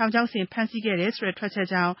သေးဖြစ်ပေမဲ့ထောင်ချောက်ဆင်ဖမ်းဆီးခဲ့တဲ့ဆို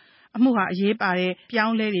တဲ့ထွက်ချက်ကြောင့်အမှုဟာအရေးပါ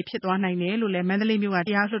တဲ့ပြောင်းလဲတွေဖြစ်သွားနိုင်တယ်လို့လည်းမန္တလေးမြို့က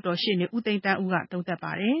တရားလွှတ်တော်ရှေ့နေဦးသိန်းတန်းဦးကသုံးသပ်ပါ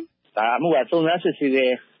တယ်။ဒါအမှုကစုံစမ်းစစ်ဆေး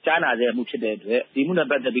တဲ့ကြားနာတဲ့အမှုဖြစ်တဲ့အတွက်ဒီမှုနဲ့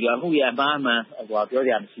ပတ်သက်ပြီးတော့အမှုရဲ့အမှား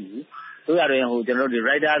အမှန်ပြောကြရမရှိဘူး။တို့ရရင်ကျွန်တော်တို့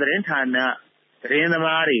Writer သတင်းဌာနသတင်းသ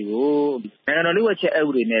မားတွေကိုနိုင်ငံတော်လူ့ဝှက်ချက်အက်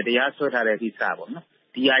ဥပဒေနဲ့တရားစွဲထားတဲ့ကိစ္စပေါ့နော်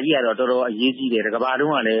။ဒီဟာကြီးကတော့တော်တော်အရေးကြီးတယ်။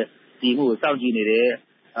ကမ္ဘာလုံးကလည်းဒီမှုကိုစောင့်ကြည့်နေတယ်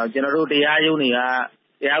။ကျွန်တော်တို့တရားရုံးတွေ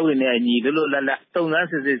ကတရားဥပဒေနဲ့အညီလွတ်လွတ်လပ်လပ်စုံစမ်း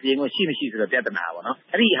စစ်ဆေးခြင်းကိုရှိမရှိဆိုတော့ပြဿနာပါနော်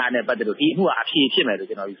။အဲ့ဒီဟာနဲ့ပတ်သက်လို့ဒီအမှုကအဖြေဖြစ်မယ်လို့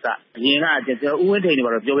ကျွန်တော်ယူဆ။အရင်ကကျွန်တော်ဦးဝင်းထိန်တွေက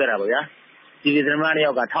တော့ပြောခဲ့တာပေါ့ဗျာ။ဒီသတင်းသမားတွေ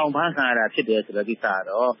ယောက်ကထောင်ဖမ်းခံရတာဖြစ်တယ်ဆိုတော့ကိစ္စက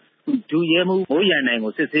တော့ ဒုရဲမှုမိုးရန်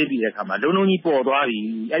နိုင်ကိုစစ်ဆေးပြီးတဲ့အခါမှာလုံးလုံးကြီးပေါ်သွားပြီ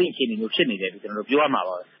အဲ့ဒီအခြေအနေမျိုးဖြစ်နေတယ်လို့ကျွန်တော်တို့ပြောရ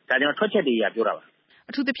မှာပါဒါကျွန်တော်ထွက်ချက်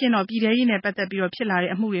တွေပြောတာပါအထူးသဖြင့်တော့ပြည်ထရေးနဲ့ပတ်သက်ပြီးတော့ဖြစ်လာ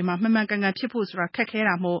တဲ့အမှုတွေမှာမှန်မှန်ကန်ကန်ဖြစ်ဖို့ဆိုတာ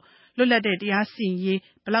ခက်ခဲတာမို့လွတ်လပ်တဲ့တရားစီရင်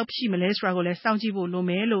ရေးဘယ်လောက်ရှိမလဲဆိုတာကိုလည်းစောင့်ကြည့်ဖို့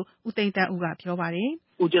လိုမယ်လို့ဦးသိန်းသန်းဦးကပြောပါ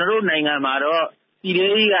တယ်ကျွန်တော်တို့နိုင်ငံမှာတော့ပြည်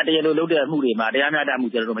ထရေးကတရားလိုလုပ်တဲ့အမှုတွေမှာတရားမျှတမှု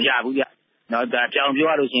ကျွန်တော်တို့မရဘူးဗျနော်ဒါကြောင်ပြော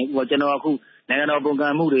ရလို့ရှိရင်ကျွန်တော်အခုနိုင်ငံတော်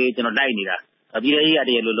ပုံကံမှုတွေကျွန်တော်လိုက်နေတာပြည်ထရေးက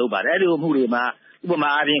တရားလိုလုပ်ပါတယ်အဲ့ဒီအမှုတွေမှာဥ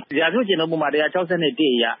ပမာအားဖြင့်ရာဇဝတ်ကျင့်ထုံးပုံမှာ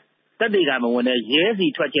161အရသက်သေခံမဝင်တဲ့ရဲစီ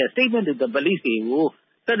ထွက်ချက် statement to the police တွေကို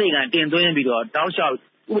သက်သေခံတင်သွင်းပြီးတော့တောက်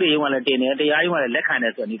လျှောက်ဥပဒေရုံးကလည်းတင်တယ်တရားရုံးကလည်းလက်ခံ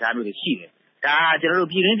တယ်ဆိုတဲ့အနေအထားမျိုးတွေရှိတယ်ဒါ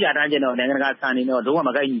ကျွန်တော်တို့ပြည်တွင်းပြဋ္ဌာန်းခြင်းတော့နိုင်ငံတကာစံနေတော့လုံးဝမ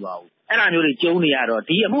ကိုက်ညီပါဘူးအဲ့လိုမျိုးတွေကျုံနေ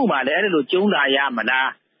ရတော့ဒီအမှုမှာလည်းအဲ့လိုကျုံလာရမ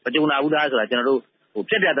လားမကျုံလာဘူးလားဆိုတာကျွန်တော်တို့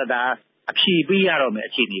ပြက်ပြက်တသားအဖြေပေးရတော့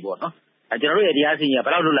မယ်အခြေအနေပေါ့နော်ကျွန်တော်တို့ရဲ့တရားစီရင်က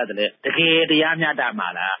ဘယ်လောက်လွတ်လပ်တယ်လဲတကယ်တရားမျှတ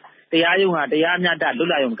မှာလားတရားရုံးကတရားမျှ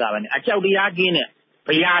တလွတ်လပ်ရုံကပဲအကြောက်တရားကင်းတဲ့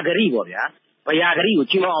ဗျာဂရိပေါ့ဗျာဗျာဂရိကို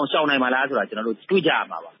ချိုးအောင်ရှောင်နိုင်မှာလားဆိုတာကျွန်တော်တို့တွေးကြရ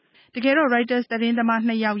မှာပါတကယ်တော့ Reuters သတင်းသမား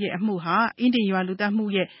2ယောက်ရဲ့အမှုဟာအင်းဒင်ရွာလူသတ်မှု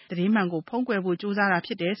ရဲ့သတင်းမှန်ကိုဖုံးကွယ်ဖို့ကြိုး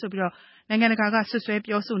စားတာဖြစ်တယ်ဆိုပြီးတော့နိုင်ငံတကာကဆွ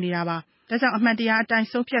ဆွဲပြောဆိုနေတာပါဒါကြောင့်အမှန်တရားအတို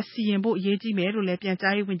င်းဆုံးဖြတ်စီရင်ဖို့အရေးကြီးမယ်လို့လ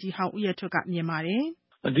ည်းပြန်ကြားရေးဝန်ကြီးဟောင်းဦးရထွဋ်ကမြင်ပါတယ်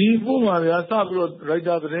ဒီပုံမှာဗျာစပြီးတော့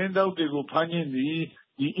Reuters သတင်းတောက်တွေကိုဖမ်းခြ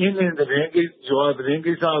င်းဒီအင်းဒင်သတင်းကိစ္စရွာသတင်း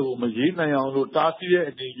ကိစ္စကိုမရေးနိုင်အောင်လို့တားဆီး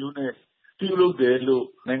တဲ့အနေမျိုးနဲ့ပြုလုပ်တယ်လို့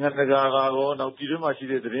နိုင်ငံတကာကတော့နောက်ပြည်တွင်းမှာ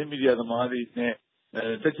ရှိတဲ့သတင်းမီဒီယာသမားတွေ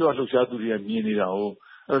နဲ့တက်ကြွလှုပ်ရှားသူတွေကမြင်နေတာဟုတ်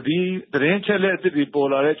ဒီသတင်းချက်လက်အသစ်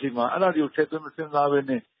တွေပေါ်လာတဲ့အချိန်မှာအဲ့ဒါတွေကိုထည့်သွင်းမစဉ်း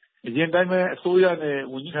စားဘဲနဲ့အရင်တိုင်းပဲအစိုးရ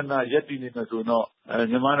နဲ့ဝန်ကြီးဌာနရပ်တည်နေမယ်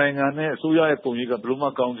ဆိုတော့မြန်မာနိုင်ငံနဲ့အစိုးရရဲ့ပုံရိပ်ကဘယ်လိုမှ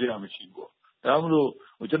ကောင်းစရာမရှိဘူးပေါ့ဒါမှ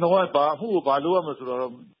မဟုတ်ကျွန်တော်ကဘာအမှုကိုဘာလုပ်ရမလဲ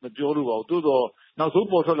ဆိုတော့မပြောလို့ပါဘူးသို့တော့နောက်ဆုံး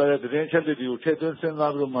ပေါ်ထွက်လာတဲ့သတင်းချက်လက်တွေကိုထည့်သွင်းစဉ်း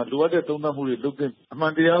စားပြီးတော့မှလိုအပ်တဲ့သုံးသပ်မှုတွေလုပ်တဲ့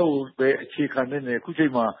အမှန်တရားကိုပဲအခြေခံနေအခုချိ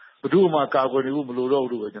န်မှာဘယ်သူမှကာကွယ်နေဖို့မလိုတော့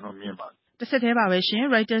ဘူးလို့ပဲကျွန်တော်မြင်ပါတယ်တစ်ဆက်တည်းပါပဲရှင်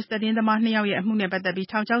Reuters သတင်းသမား2ယောက်ရဲ့အမှုနဲ့ပတ်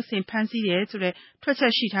သက်ပြီးထောင်ချောက်ဆင်ဖမ်းဆီးတယ်ဆို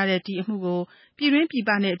တဲ့ထွက်ချက်ရှိထားတဲ့ဒီအမှုကိုပြည်တွင်းပြည်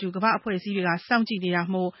ပနဲ့အတူကမ္ဘာအဖွဲ့အစည်းတွေကစောင့်ကြ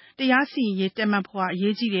ည့်နေတာမို့တရားစီရင်ရေးတက်မှတ်ဖို့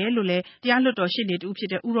အရေးကြီးတယ်လို့လည်းတရားလွှတ်တော်ရှေ့နေတူဖြစ်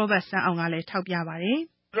တဲ့ဦးရောဘတ်ဆန်းအောင်ကလည်းထောက်ပြပါတယ်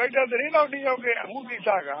Reuters သတင်းတောက်တစ်ယောက်ရဲ့အမှုကိစ္စ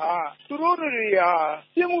ကသူတို့တွေဟာ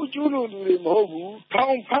ပြစ်မှုကျူးလွန်သူတွေမဟုတ်ဘူး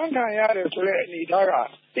ထောင်ဖမ်းခံရတယ်ဆိုတဲ့အနေအထား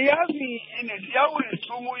ကတရားစီရင်နဲ့တရားဝင်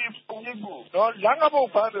စိုးမိုးရေးပုံရိပ်ကိုတော့လမ်းကပုတ်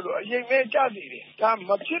ဖမ်းတယ်လို့အရင်ပဲကြားနေတယ်ဒါ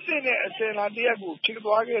မဖြစ်တဲ့အစင်လာတရက်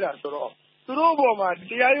ကိုဖြစ်သွားခဲ့တာဆိုတော့သူတို့ဘော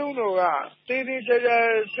မှာတရားရုံးတော်ကတေးသေးချာချာ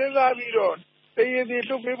စဉ်းစားပြီးတော့တ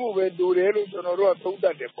ရားစီထုတ်ပေးဖို့ပဲလိုတယ်လို့ကျွန်တော်တို့ကသုံး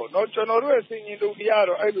သပ်တယ်ပေါ့နော်ကျွန်တော်တို့ရဲ့စင်ရင်တို့တရား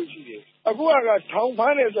တော့အဲ့လိုရှိတယ်အခုကထောင်ဖ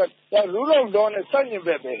မ်းတယ်ဆိုတာ rule of law နဲ့စက်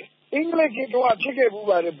ညင်ပဲအင်္ဂလိပ်ကတော့ဖြစ်ခဲ့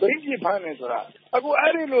ဘူးပါတယ်ဗိန်းကြီးဖမ်းတယ်ဆိုတာအခု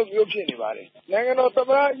အဲ့ဒီလိုမျိုးဖြစ်နေပါတယ်နိုင်ငံတော်သမ္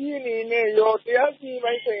မတကြီးအနေနဲ့ရောတရားစီရင်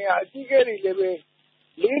ပိုင်းဆိုင်ရာအကြီးအကဲတွေလည်းပဲ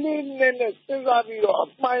လေးလေးနက်နက်စဉ်းစားပြီးတော့အ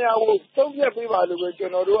မှန်အရာကိုသုံးဖြတ်ပေးပါလို့ပဲကျွ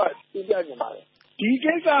န်တော်တို့ကသိကြနေပါတယ်ဒီ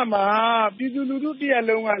ကိစ္စမှာပြည်သူလူထုတရက်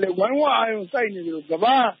လုံးကလည်းဝိုင်းဝန်းအာရုံစိုက်နေတယ်လို့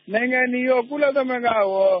ကမ္ဘာနိုင်ငံတွေရောကုလသမဂ္ဂ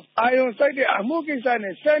ရောအာရုံစိုက်တဲ့အမှုကိစ္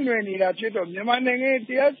စနဲ့ဆက်နွယ်နေတာဖြစ်တော့မြန်မာနိုင်ငံ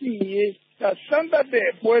တရားစီရင်ရေးစမ်းသပ်တဲ့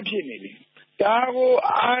ပွဲဖြစ်နေတယ်ဒါ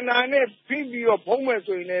ကိုအာဏာနဲ့ဖိပြီးတော့ဖုံး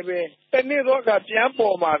မယ်ဆိုရင်လည်းပဲတနေ့တော့ကပြန်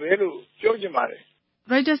ပေါ်မှာပဲလို့ပြောချင်ပါတယ်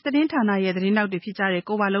Reuters သတင်းဌာနရဲ့သတင်းတောက်တွေဖြစ်ကြ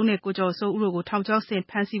တဲ့ကိုဝလုံးနဲ့ကိုကျော်စိုးဦးတို့ကိုထောင်ချောက်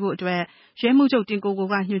ဆင်ဖမ်းဆီးဖို့အတွက်ရဲမှုချုပ်တင်ကိုကို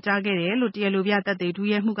ကညွှန်ကြားခဲ့တယ်လို့တရားလိုပြသက်သေဒု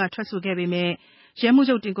ရဲမှုကထွက်ဆိုခဲ့ပေမဲ့ရဲမှု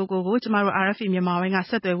ချုပ်တင်ကိုကိုကိုကျမတို့ RFA မြန်မာပိုင်း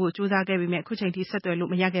ကဆက်သွယ်ဖို့ကြိုးစားခဲ့ပေမဲ့အခုချိန်ထိ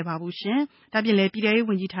ဆက်သွယ်လို့မရခဲ့ပါဘူးရှင်။ဒါပြင်လည်းပြည်ထောင်ရေး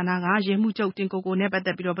ဝန်ကြီးဌာနကရဲမှုချုပ်တင်ကိုကိုနဲ့ပတ်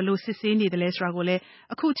သက်ပြီးတော့ဘယ်လိုစစ်ဆေးနေတယ်လဲဆိုတာကိုလည်း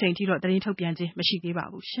အခုချိန်ထိတော့သတင်းထုတ်ပြန်ခြင်းမရှိ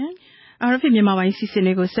သေးပါဘူးရှင်။ RFA မြန်မာပိုင်းစီ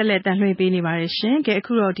စဉ်တွေကိုဆက်လက်တန်လှည့်ပေးနေပါတယ်ရှင်။ကဲ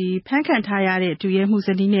အခုတော့ဒီဖမ်းခံထားရတဲ့ဒုရဲ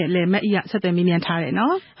မှုဇနီးနဲ့လည်းမတ်အီရဆက်သွယ်မေးမြန်းထား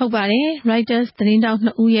တယ်နော်။ဟုတ်ပါတယ်။ Reuters သတင်းတောက်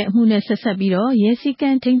2ဦးရဲ့အမှုနဲ့ဆက်ဆက်ပြီးတော့ရဲစည်း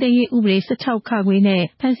ကမ်းထိန်းသိမ်းရေးဥပဒေ16ခခွေ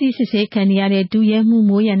နဲ့ဖမ်းဆီးစစ်ဆေးခံနေရတဲ့ဒုရဲ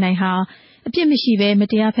မှုမိုးရန်နိုင်ဟာအပြစ်မရှိဘဲ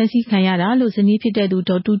မတရားဖမ်းဆီးခံရတာလို့ဇနီးဖြစ်တဲ့သူ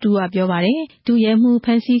ဒေါ်တူတူကပြောပါတယ်။ဒုရဲမှုဖ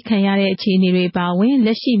မ်းဆီးခံရတဲ့အခြေအနေတွေပါဝင်လ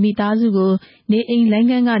က်ရှိမိသားစုကိုနေအိမ်လို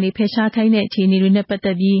င်းကန်းကနေဖယ်ရှားခိုင်းတဲ့အခြေအနေတွေနဲ့ပတ်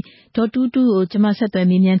သက်ပြီးဒေါ်တူတူကိုကျွန်မ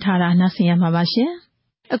ဆက်သွယ်မေးမြန်းထားတာနားဆင်ရမှာပါရှင်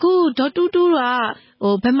။အခုဒေါ်တူတူက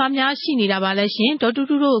ဘယ်မှာများ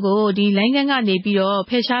ရှိနေတာပါလဲရှင်ဒေါ်တူတူတို့ကိုဒီလိုင်းကန်း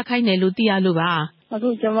ကနေပြီးတော့ဖယ်ရှားခိုင်းတယ်လို့သိရလို့ပါ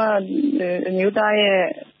အခုကျွန်မအမျိုးသား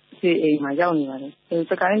ရဲ့ဒီအိမ်မှာရောက်နေပါတယ်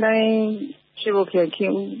စကိုင်းတိုင်းရှိဖို့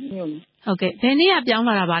ခင်ဦးမြို့ဟုတ်ကဲ့ဘယ်နေ့ကပြော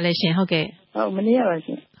င်းလာတာပါလဲရှင်ဟုတ်ကဲ့ဟုတ်မနေ့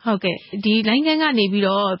ကပါရှင်ဟုတ်ကဲ့ဒီလိုင်းကန်း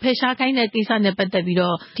ကနေပြီးတော့ဖယ်ရှားခိုင်းတဲ့ကိစ္စနဲ့ပတ်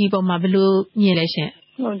သက်ပြီးတော့ဒီပေါ်မှာဘယ်လိုမြင်လဲရှင်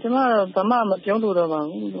ဟုတ်ကျွန်မတော့ဘာမှ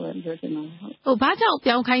မပြောလို့တော့ပါဘူးလို့ပြောချင်တာဟုတ်ဘာကြော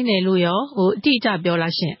င့်ပြောင်းခိုင်းတယ်လို့ရောအတိအကျပြော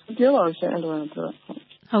လားရှင်ပြောပါဦးရှင်အဲ့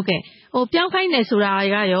လိုပြောဟုတ်ကဲ့ပြောင်းခိုင်းတယ်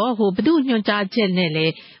ဆိုတာကရောဘယ်သူညွှန်ကြားချက်နဲ့လဲ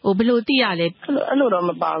ဘယ်လိုသိရလဲအဲ့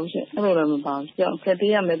လိုတော့မပါဘူးရှင်အဲ့ အဲ့လိုလည်းမပါဘူးကြောက်ဖက်သေး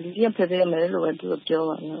ရမယ်လူကြီးဖက်သေးရမယ်လို့ပဲသူပြော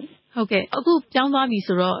ပါတယ်ဟုတ်ကဲ့အခုပြောင်းသွား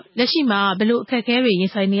ပြီဆိုတော့လက်ရှိမှာဘယ်လိုအခက်အခဲတွေရင်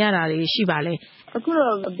ဆိုင်နေရတာတွေရှိပါလဲ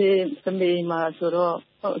အခုတော့ဒီသမီးမှာ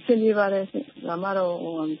ဆိုတော့အဆင်ပြေပါ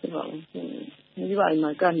တယ်ဒါမှတော့ဟိုမဖြစ်ပါဘူးဒီ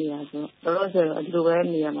ဘက်မှာကနေရဆိုတော့ဆိုတော့ဒီ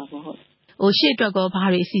လိုပဲနေရမှာပေါ့ဟုတ်ဟိုရှေ့အတွက်ကောဘာ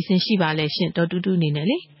တွေအစီအစဉ်ရှိပါလဲရှင်ဒေါ်တူတူအနေ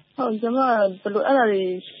နဲ့လေဟုတ်ကျွန်မဘယ်လိုအဲ့ဒါ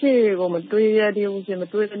တွေရှေ့ကိုမတွေးရသေးဘူးရှင်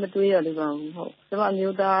မတွေးရသေးပါဘူးဟုတ်ကျွန်မ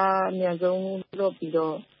အမျိုးသားအများဆုံးလုပ်ပြီး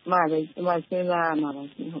တော့မှလည်းကျွန်မစဉ်းစားရ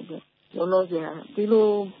မှာပါရှင်ဟုတ်ကဲ့လောလောဆယ်ဒီလို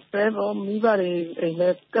ပဲပေါ့မိဘတွေအိမ်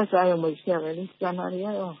နဲ့ကတ်စားရုံမရှိရပဲလေကျန်တာတွေ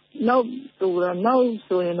ရောနောက်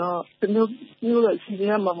ဆိုရင်တော့ဒီလိုမျိုးတော့စီ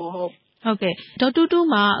စဉ်ရမှာမဟုတ်ဟုတ်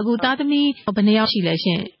ကဲ့ဒေါ်တူတူမှာအခုသားသမီးဘယ်နှယောက်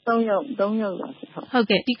ရှိလဲရှင်3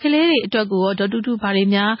ယောက်ပါဟုတ်ကဲ့ဒီကလေးတွေအတွက်ကိုဒေါ်တူတူဘာတွေ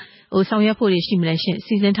များဆောင်ရွက်ဖို့ရှိ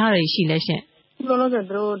မလဲရှင်စီစဉ်ထားတယ်ရှိလဲရှင်လောလောဆယ်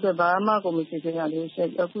တို့အတွက်ဘာမှကိုမစီစဉ်ရသေး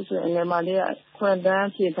ဘူးရှင်အခုဆိုရင်အငယ်မလေးကခွန်တ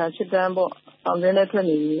န်းဖြည့်ထား7တန်းပေါ့အောင်တဲ့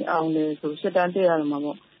နဲ့ထွက်နေအောင်လေဆို7တန်းတက်ရ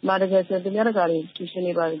မှာပေါ့မာတကယ်ဆိုသူများတကာတွေတူရှင်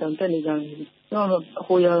နေပါတော့တက်နေကြတယ်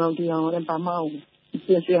ကျွန်တော်ဟိုရောင်ဒီအောင်လည်းဘာမှ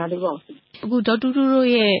အောင်ပြင်ဆင်ရသေးပါဘူးအခုဒေါ်တူတူတို့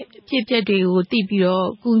ရဲ့ဖြစ်ပျက်တွေ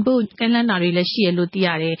ကိုသိပြီးတော့ကုဖို့ကမ်းလှမ်းတာတွေလည်းရှိရလို့သိရ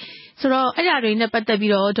တယ်ဆိုတော့အဲ့ဓာတွေနဲ့ပတ်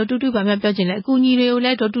သက်ပြီးတော့ဒေါ်တူတူဗာမှပြောချင်လဲအကူညီတွေကို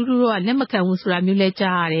လည်းဒေါ်တူတူတို့ကလက်မခံဘူးဆိုတာမျိုးလဲ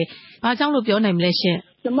ကြားရတယ်ဘာကြောင့်လို့ပြောနိုင်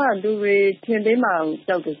မလဲရှင်ကျမလူတွေထင်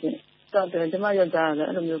သေးမှကြောက်တယ်ရှင်ကြောက်တယ်ကျမယောက်ျားကလ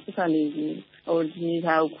ည်းအဲ့လိုမျိုးပြဿနာနေကြီးဟိုဒီဟာ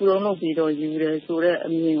ကိုခူလုံးလုပ်ပြီးတော့ယူတယ်ဆိုတဲ့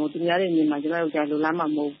အမြင်ကိုသူများတွေမြင်မှာကျမယောက်ျားလိုလားမှမ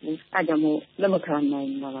ဟုတ်ဘူးအဲ့ကြောင့်မို့လက်မခံနို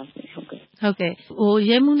င်ပါပါရှင်ဟုတ်ကဲ့ဟို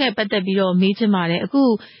ရဲမှုနဲ့ပတ်သက်ပြီးတော့မေးချင်ပါတယ်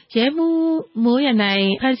အခုရဲမှုမိုးရနို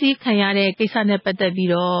င်ဖန်ဆီးခံရတဲ့ကိစ္စနဲ့ပတ်သက်ပြီး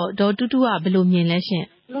တော့ဒေါ်တူတူကဘယ်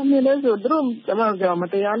လိုမြင်လဲရှင်ဘယ်လိုမြင်လဲဆိုသူတို့ကျမတို့မ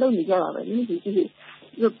တရားလုပ်နေကြတာပဲဒီ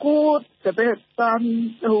ကိုတပည့်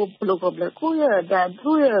တန်ဟိုဘလော့ကဘလကိုရတာ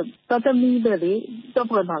သူရဲ့တသမီးပဲလေ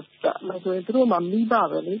တပ်ဖွဲ့မှာမဆိုရင်သူတို့မှမိဘ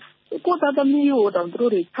ပဲလေကိုတသမီး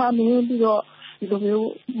ကိုတော့သူတို့တွေခါနေပြီးတော့ဒီလိုမျိုး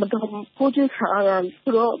မတော်ကိုချခါ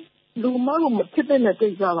ရဆိုတော့လူမကိုမဖြစ်တဲ့ကိ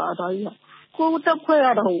စ္စပါအသားကြီးကိုတပ်ဖွဲ့ရ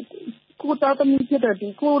တော့ကိုတသမီးဖြစ်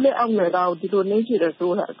တဲ့ဒီကိုလည်းအောင်နေတာကိုဒီလိုနေကြတယ်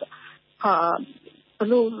ဆိုတာဟာဘ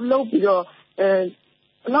လို့လုပ်ပြီးတော့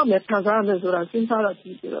လောက်နဲ့ခံစားရတယ်ဆိုတာစဉ်းစားရကြ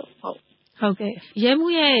ည့်ပြီးတော့ဟုတ်ကဲ့ရဲ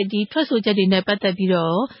မှုရဲ့ဒီထွက်ဆိုချက်တွေနဲ့ပတ်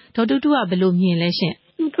သက်ပြီးတော့ဒေါ်တူတူကဘယ်လိုမြင်လဲရှင်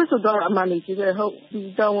ထွက်ဆိုတော့အမှန်ကြီးကြီးပဲဟုတ်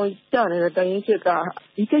ဒီတောင်းဝင်ကြတယ်တိုင်ရင်ချက်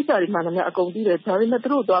ကဒီကိစ္စတွေမှလည်းအကုန်ကြည့်တယ်ဒါပေ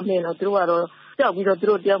မဲ့သူတို့သွားမြင်တော့သူတို့ကတော့ကြောက်ပြီးတော့သူ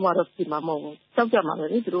တို့တရားမှတော့ပြင်မှာမဟုတ်ဘူးကြောက်ကြမှာပဲ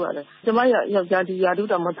လေသူတို့ကလည်းကျမယောက်ျားဒီယာတု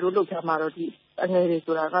တော်မှသူတို့လုပ်ထားမှာတော့ဒီအငယ်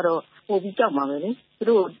တွေဆိုတာကတော့ပို့ပြီးကြောက်မှာပဲလေသူ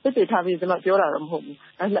တို့တိတ်ထားပြီးကျမပြောတာတော့မဟုတ်ဘူး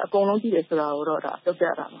ဒါပေမဲ့အကုန်လုံးကြည့်တယ်ဆိုတာကိုတော့ဒါကြောက်ကြ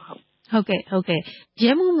တာပါဟုတ်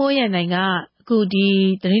ကဲ့ရဲမှုမိုးရနိုင်ကအခု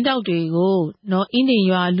ဒီသတင်းတောက်တွေကိုနော်အင်းနေ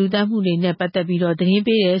ရွာလူသတ်မှုတွေနဲ့ပတ်သက်ပြီးတော့သတင်း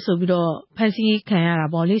ပေးတယ်ဆိုပြီးတော့ဖန်ဆီးခံရတာ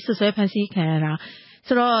ပေါ့လေဆွဆွဲဖန်ဆီးခံရတာ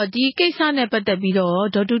ဆိုတော့ဒီကိစ္စနဲ့ပတ်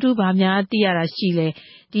သက်ပြီးတော့ဒေါ်တူတူဗာများသိရတာ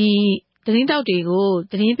ရှိလေဒီသတင်းတောက်တွေ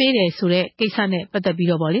ကိုသတင်းပေးတယ်ဆိုတဲ့ကိစ္စနဲ့ပတ်သက်ပြီး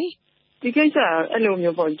တော့ပေါ့လေဒီကိစ္စအဲ့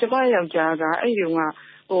လိုမျိုးပေါ့ကျမယောက်ျားကအဲ့ဒီက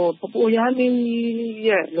ဟိုပပိုရားမင်း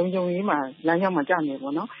ရဲ့လုံခြုံရေးမှာလမ်းကြောင်းမှာ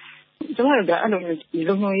ကြာနေပေါ့နော်ကျမတို့ကအဲ့လိုမျိုး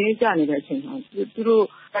လုံခြုံရေးကြနေတဲ့အချိန်မှာသူတို့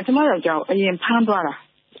ကျမယောက်ျားကိုအရင်ဖမ်းသွားတာ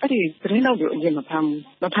အဲ့ဒီသတင်းတောက်တွေအရင်မဖ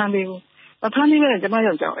မ်းသေးဘူးမဖမ်းသေးပဲကျမ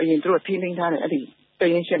ယောက်ျားကိုအရင်သူတို့ထိန်းသိမ်းထားတယ်အဲ့ဒီ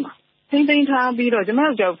တရင်ရှင်းမှာထိန်းသိမ်းထားပြီးတော့ကျမ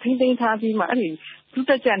ယောက်ျားကိုထိန်းသိမ်းထားပြီးမှ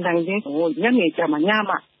အဲ့ဒီသူတက်ကြနိုင်ခြင်းကိုညနေကျမှ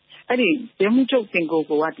ညမှအဲ့ဒီရမှုချုပ်တင်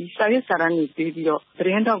ကိုကဒီစာရေးစာရမ်းတွေပြီးပြီးတော့သတ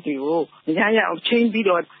င်းတောက်တွေကိုညရအောင်ချင်းပြီး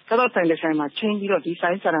တော့သောဆိုင်တဲ့ဆိုင်မှာချင်းပြီးတော့ဒီစာ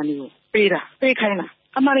ရေးစာရမ်းတွေကိုပေးခိုင်းတာ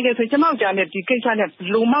အမှန်တကယ်ဆိုကျမတို့ကြားနဲ့ဒီကိစ္စနဲ့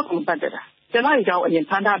လုံမကုန်ပတ်သက်တာကျမတို့ကြောင့်အရင်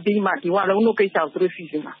ဖမ်းထားပြီးမှဒီဝလုံးတို့ကိစ္စကိုသူတို့စီ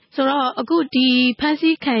စဉ်တာဆိုတော့အခုဒီဖ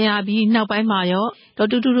မ်းဆီးခံရပြီးနောက်ပိုင်းမှာရောဒေါ်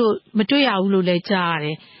တူတူတို့မတွေ့ရဘူးလို့လည်းကြားရ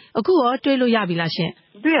တယ်အခုရောတွေ့လို့ရပြီလားရှင်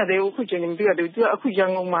တွေ့ရသေးဘူးအခုချိန်နေမတွေ့ရသေးဘူးသူကအခုရန်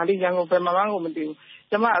ကုန်မှာလေရန်ကုန်ဘယ်မှာမှကိုမသိ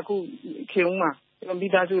ဘူးကျမအခုခေဦးမှာမိ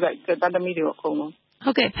သားစုလိုက်တတ်သမီးတွေ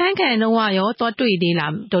အကုန်လုံးဟုတ်ကဲ့ဖမ်းခံတော့ရောသွားတွေ့သေး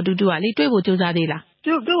လားဒေါ်တူတူကလေတွေ့ဖို့ကြိုးစားသေးလား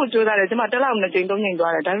တွေ့ဖို့ကြိုးစားတယ်ကျမတစ်လောက်2ကြိမ်3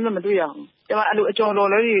ကြိမ်သွားတယ်ဒါပေမဲ့မတွေ့ရဘူးကျမအဲ့လိုအ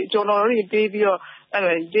ကျော်တော်လေးပေးပြီးတော့အဲ့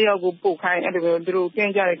လိုတယောက်ကိုပို့ခိုင်းအဲ့လို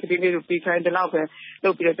မျိုးသူတို့ကျင်းကြတဲ့ကတိလေးတွေပေးခိုင်းဒီလောက်ပဲလု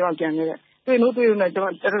ပ်ပြီးတော့ကျမပြန်ခဲ့တယ်တွေ့လို့နဲ့ကျ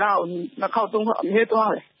မတစ်လောက်2ခေါက်3ခေါက်အ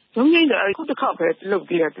မြဲသွားတယ်ရုံးငိမ့်တယ်အခုတစ်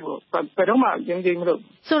ခေါက်ပဲလုပ်ပြီးတော့သူဘယ်တော့မှရုံးငိမ့်မလုပ်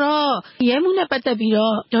ဆိုတော့ရဲမှုနဲ့ပတ်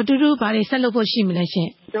သက်ပြီးတော့ဒေါ်တူတူဘာတွေဆက်လုပ်ဖို့ရှိ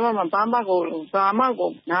မလဲရှင်ကျမမှဘာမှ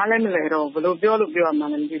ကိုနားလည်းမလဲတော့ဘယ်လိုပြောလို့ပြောရမှ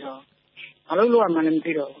န်းလည်းမသိတော့ဘာလို့လုပ်ရမှန်းလည်း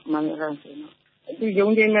မသိတော့မှန်တယ်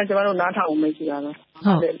ဆိုတော့ဒီရုံးချင်းနဲ့ကျမတို့နားထောင်အောင်မ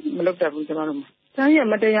ရှိတာပဲမလုပ်တတ်ဘူးကျမတို့တိုင်းရ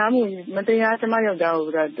မတရားကျမယောက်ျား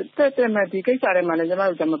ကိုတက်မဲ့ဒီကိစ္စတွေမှာလည်းကျ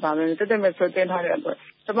မတို့ကြမပါပဲတက်မဲ့ဆွတင်ထားတဲ့အတွက်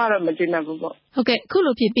ကျမတော့မကျေနပ်ဘူးပေါ့ဟုတ်ကဲ့ခု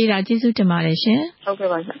လိုဖြစ်ပေးတာကျေးဇူးတင်ပါတယ်ရှင်ဟုတ်ကဲ့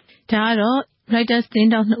ပါရှင်ဒါကတော့ Reuters သတ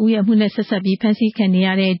င်းတောက်2ဦးရဲ့မှုနဲ့ဆက်ဆက်ပြီးဖမ်းဆီးခံနေ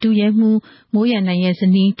ရတဲ့ဒုရဲမှုမိုးရန်နိုင်ရဲ့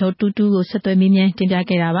ဇနီးဒေါ်တူတူကိုဆက်သွယ်မေးမြန်း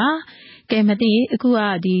တင်ပြခဲ့တာပါ ကဲမသိအခု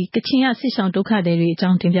ကဒီကချင်ကစစ်ဆောင်ဒုက္ခတွေအကြော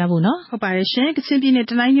င်းတင်ပြဖို့နော်ဟုတ်ပါတယ်ရှင်ကချင်ပြည်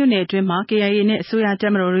နယ်တနိုင်းမြို့နယ်အတွင်းမှာ KIA နဲ့အစိုးရတ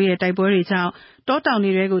ပ်မတော်တို့ရဲ့တိုက်ပွဲတွေကြောင့်တောတောင်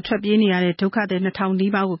တွေကိုထွက်ပြေးနေရတဲ့ဒုက္ခသည် 2000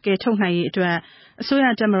 နီးပါးကိုကယ်ထုတ်နိုင်ရေးအတွက်အစိုး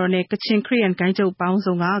ရတပ်မတော်နဲ့ကချင်ခရစ်ယာန်ဂိုဏ်းချုပ်ပေါင်း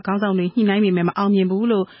စုံကခေါင်းဆောင်တွေညှိနှိုင်းပေမဲ့မအောင်မြင်ဘူး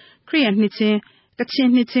လို့ခရစ်ယာန်နှစ်ချင်းကချင်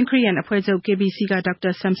နှစ်ချင်းခရစ်ယာန်အဖွဲ့ချုပ် KBC ကဒေါက်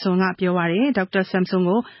တာဆမ်ဆွန်ကပြောပါတယ်ဒေါက်တာ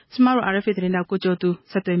ဆမ်ဆွန်ကိုကျမတို့ RFA သတင်းတောက်ကိုကျော်သူ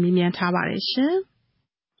ဆက်သွယ်မေးမြန်းထားပါ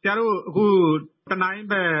တယ်ရှင်ဆရာတို့အခုတနိုင်း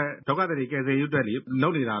ဘက်ဒုက္ခသည်တွေကယ်ဆယ်ရေးအတွက်လု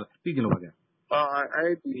ပ်နေတာသိကြလို့ပါ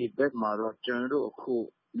ဗျာအဲ့ဒီဘက်မှာတော့ကျွန်တော်တို့အခု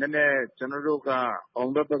နည်းနည်းကျွန်တော်တို့က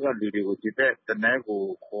အောင်ဘက်ကလူတွေကိုဒီဘက်တနိုင်းကို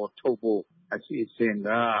ခေါ်ထုတ်ဖို့အစီအစဉ်က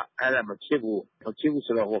အဲ့ဒါမဖြစ်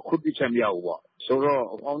ဘူးဆိုတော့ခုတိချက်မရဘူးပေါ့ဆိုတော့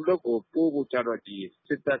အောင်ဘက်ကိုပို့ဖို့ကြတော့ဒီစ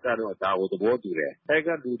စ်တပ်ကတော့ဒါကိုသဘောတူတယ်အဲ့က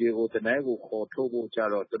လူတွေကိုတနိုင်းကိုခေါ်ထုတ်ဖို့ကြ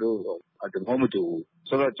တော့သူတို့သဘောမတူဘူး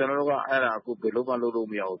ဆိုတော့ကျွန်တော်တို့ကအဲ့ဒါအခုဘယ်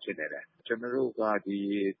လိုမှလုပ်လို့မရဘူးဖြစ်နေတယ်ကျွန်တော်တို့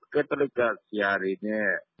ကဒီကက်သလစ်ကဆရာတွေနဲ့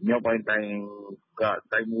မြောက်ပိုင်းတိုင်း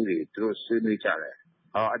ကတိုင်းမှုတွေသူတို့ဆွေးနွေးကြတယ်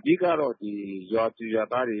အဓိကတော့ဒီရွာသူရွာ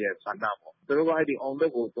သားတွေရဲ့ဆန္ဒပေါ့သူတို့ကအဲ့ဒီအောင်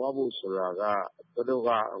ဘက်ကိုသွားဖို့ဆိုတာကသူတို့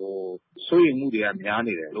ကစိုးရိမ်မှုတွေကများ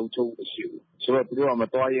နေတယ်လုံးချုံမရှိဘူးဆိုတော့သူတို့က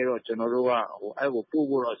မသွားရတော့ကျွန်တော်တို့ကအဲ့ကိုပို့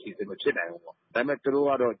ဖို့တော့အစီအစဉ်မဖြစ်နိုင်ဘူးပေါ့ဒါပေ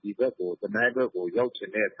မဲ့သူတို့ကတော့ဒီဘက်ကိုတနိုင်းဘက်ကိုရောက်ချင်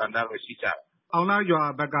တဲ့ဆန္ဒပဲရှိကြတယ်အောင်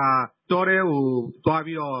လားရွာဘက်ကတောထဲကိုသွား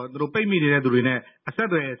ပြီးတော့သူတို့ပိတ်မိနေတဲ့သူတွေနဲ့အ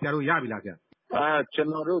ဆက်အသွယ်ဆရာတို့ရပြီလားဗျ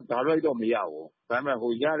ကျွန်တော်တို့ဒါရိုက်တော့မရ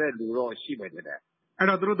ဘူးဒါပေမဲ့ရတဲ့လူတော့ရှိမယ်တဲ့အဲ့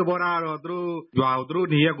တော့သူတို့သဘောထားကတော့သူတို့ရွာကိုသူတို့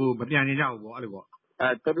နေရက်ကိုမပြန်ချင်ကြဘူးပေါ့အဲ့လိုပေါ့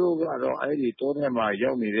သူတို့ကတော့အဲ့ဒီတောထဲမှာ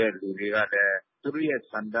ရောက်နေတဲ့လူတွေကလည်းသူတို့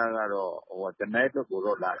ရဲ့ဆန္ဒကတော့တနိုင်းဘက်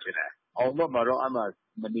ကိုတော့လာချင်တယ်အောင်တော့မှာတော့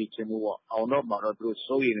အမှမနေချင်ဘူးပေါ့အောင်တော့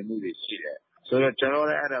မှာတော့သူတို့စိုးရိမ်မှုတွေရှိတယ်ဆိုတော့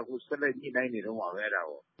ကျွန်တော်လည်းအဲ့ဒါကိုဆက်လက်ညှိနှိုင်းနေတော့မှာပဲ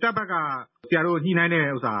အဲ့ဒါကိုတပ်ဘက်ကဆရာတို့ညှိနှိုင်း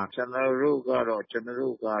တဲ့ဥစ္စာ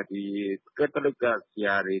ကျွန်တော်တို့ကဒီကက်သလစ်က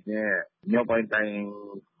ဆရာတွေနဲ့မြောက်ပိုင်းတို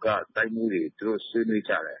င်းကတိုင်းမှုတွေသူတို့ဆွေးနွေး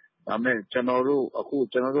ကြတယ်ဒါမဲ့ကျွန်တော်တို့က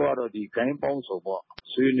တော့ဒီဂိုင်းပေါင်း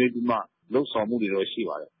စုံပေါ့ဆွေးနွေးပြီးမှလှုပ်ဆောင်မှုတွေတော့ရှိ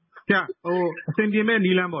ပါတယ်ဆရာအဆင်ပြေမဲ့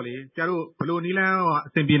နီးလန်းပေါ့လေဆရာတို့ဘယ်လိုနီးလန်းအ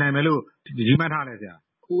ဆင်ပြေနိုင်မယ်လို့ဒီမှတ်ထားလဲဆရာ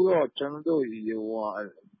ခုတော့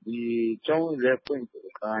ကျွန်တော်တို့ဒီကျောင်းလက်ဖွင့်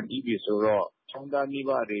ဒီပြီဆိုတော့ချောင်းသားမိ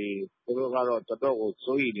ဘတွေသူတို့ကတော့တော်တော်ကို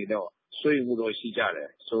စိုးရိမ်နေတော့စိုးရိမ်မှုတော့ရှိကြ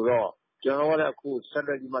တယ်ဆိုတော့ကျွန်တော်ကလည်းအခုဆက်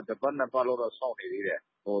လက်ပြီးမှတပတ်နှစ်ပတ်လောက်တော့စောင့်နေသေး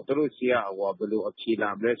တယ်သူတို့စီကဘယ်လိုအဖြေ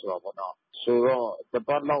လာမလဲဆိုတော့ပေါ့နော်ဆိုတော့တ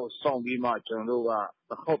ပတ်လောက်စောင့်ပြီးမှကျွန်တော်တို့က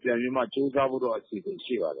တစ်ခေါက်ပြန်ပြီးမှစူးစမ်းဖို့တော့အစီအစဉ်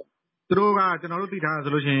ရှိပါတယ်သူတို့ကကျွန်တော်တို့သိ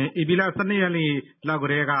ထားတာဆိုလို့ရှိရင်ဧပြီလ12ရက်နေ့လောက်က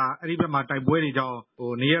တည်းကအဲ့ဒီဘက်မှာတိုက်ပွဲတွေကြောင့်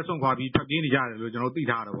နေရဆုံးခွာပြီးထွက်ပြေးနေကြတယ်လို့ကျွန်တော်သိ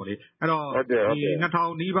ထားတာပေါ့လေအဲ့တော့ဒီ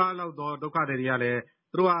2000နီးပါးလောက်တော့ဒုက္ခတွေတွေကလ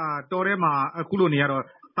ည်းသူတို့ကတော်ထဲမှာအခုလိုနေရတော့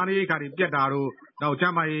စားနပ်ရိက္ခာတွေပြတ်တာတို့နောက်ကျ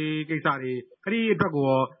န်းမာရေးကိစ္စတွေအဲ့ဒီအတွက်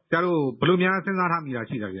ကိုဆရာတို့ဘယ်လိုများစဉ်းစားထားမိတာ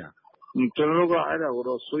ရှိတာဗျာကျွန်တော်တို့ကအဲ့ဒါကို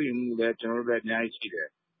တော့စိုးရိမ်မှုလည်းကျွန်တော်တို့လည်းအများကြီးရှိ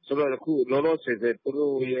တယ်ဆိုတော့အခုလောလောဆယ်သူ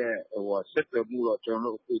တို့ရဲ့ဆက်သွယ်မှုတော့ကျွန်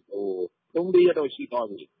တော်တို့အခု3-4ရက်တော့ရှိသွား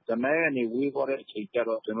ပြီ။တနိုင်းကနေဝေးသွားတဲ့အချိန်ကျ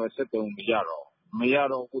တော့ကျွန်တော်ဆက်သွယ်မရ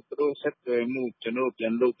တော့အခုသူတို့ဆက်သွယ်မှုကျွန်တော်ပြ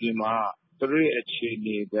န်လုပ်ပြီးမှသူတို့ရဲ့အခြေအ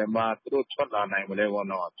နေတွေမှာသူတို့ထွက်လာနိုင်မလဲပေါ့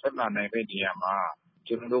နော်။ထွက်လာနိုင်တဲ့နေရာ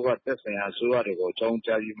မှာကျွန်တော်တို့ကသက်ဆိုင်ရာအစိုးရတွေကိုအကြော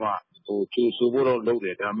င်းကြားပြီးမှကြိုဆိုဖို့တော့လုပ်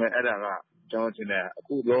တယ်ဒါပေမဲ့အဲ့ဒါကကျွန်တော်ထင်တယ်အ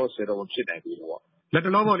ခုလောဆယ်တော့မဖြစ်နိုင်ဘူးပေါ့။လက်တ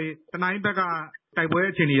လောပေါ့လေတနိုင်းဘက်ကတိုက်ပွဲ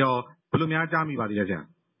အခြေအနေရောဘယ်လိုများကြားမိပါသေးလဲဆရာ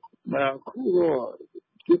။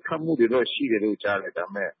အခုတော့ပြစ်ခတ်မှုတွေတော့ရှိတယ်လို့ကြား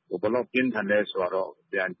တယ်ဒါပေမဲ့ဘယ်လောက်ပြင်းထန်လဲ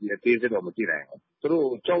ဆိုတော့ပြန်ကြည့်အသေးစိတ်တော့မကြည့်နိုင်ဘူးသူတို့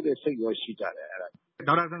ကြောက်တဲ့စိတ်ရောရှိကြတယ်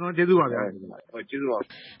အဲ့ဒါဒေါက်တာဆန်းကျေးဇူးပါဗျာကျေး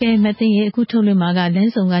ဇူးပါကဲမသိရင်အခုထုတ်လွှင့်မှာက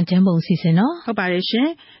လမ်းစုံကဂျမ်းပုံစီစဉ်နော်ဟုတ်ပါတယ်ရှင်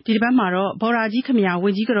ဒီတစ်ပတ်မှာတော့ဘော်ရာကြီးခမရဝေ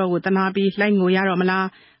ကြီးကတော်ကိုတနာပြီးလိုက်ငိုရတော့မလား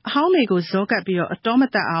အဟောင်းတွေကိုဇောကပ်ပြီးတော့အတော်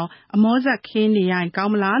မတက်အောင်အမောဇက်ခင်းနေရင်ကော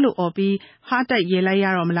င်းမလားလို့អော်ပြီးဟားတိုက်ရဲလိုက်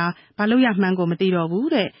ရတော့မလားဘာလို့ရမှန်းကိုမသိတော့ဘူး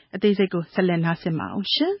တဲ့အသေးစိတ်ကိုဆက်လက်နားဆင်ပါ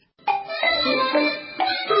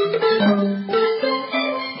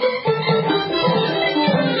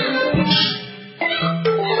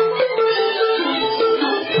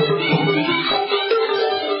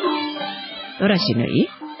ရှင်တို့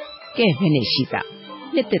ကဲဖဲနဲ့ရှိတာ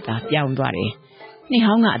နှစ်သက်တာပြောင်းသွား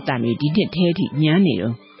တယ်နှစ်ဟောင်းကအတန်တွေဒီနှစ်ထဲထိည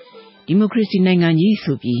မ်းနေတော့ဒီမိုကရေစီနိုင်ငံကြီး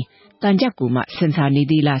ဆိုပြီးတန်ကြပ်ကူမှ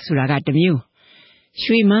စင်ဆာနေသေးလားဆိုတာကတ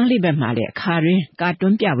မျိုးရွှေမန်းလေးဘက်မှာလည်းအခါရ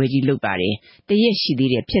င်းကာတွန်းပြပွဲကြီးလုပ်ပါတယ်တရက်ရှိသေး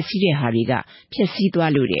တယ်ဖြက်စီးတဲ့ဟာတွေကဖြက်စီး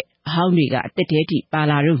သွားလို့တဲ့အဟောင်းတွေကအသက်ထဲထိပါ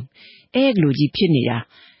လာတော့အဲ့လိုကြီးဖြစ်နေတာ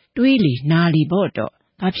တွေးလီနာလီပေါ့တော့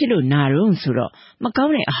ဘာဖြစ်လို့နာတော့ဆိုတော့မ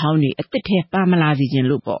ကောင်းတဲ့အဟောင်းတွေအသက်ထဲပါမလာစီခြ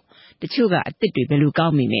င်းလို့ပေါ့တချို့ကအသက်တွေဘယ်လိုကော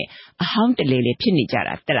င်းမိမဲ့အဟောင်းတလေလေဖြစ်နေကြ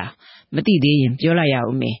တာတဲ့လားမသိသေးရင်ပြောလိုက်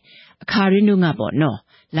ရအောင်မေအခါရင်းတို့ကပေါ့နော်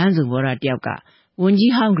လမ်းစုံဘော်ရာတယောက်က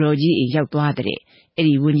ဝန်ကြီးဟောင်းဂရော်ကြီးအိမ်ရောက်သွားတဲ့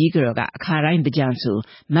Eddie Winjigroga, a Karain Bajansu,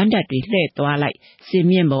 mandatory let to light,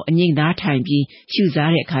 Simiamo, and Ying that time be, shoes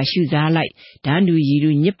are a car shoes are light, Dandu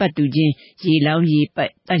Yiru Nipatujin, Ye Lao Ye, but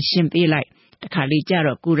and Shimpe light. The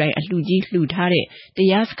Kalijaro, Kurai, a Luji, Lutare, the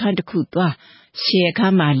Yas can't kutwa. She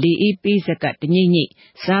kama li pisaka tnyini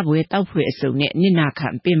sabwe tawpwe so ne nina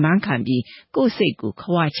kan pin man kan bi ko siat ko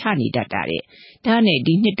khwa cha ni dat ta de da ne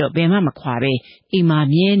diနှစ်တော့ဘယ်မှမခွာပဲအိမ်မှာ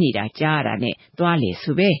မြဲနေတာကြားတာနဲ့သွားလေ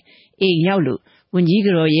ဆိုပဲအိမ်ရောက်လို့ဝန်ကြီး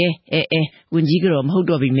ကြော်ရဲ့ဝန်ကြီးကြော်မဟုတ်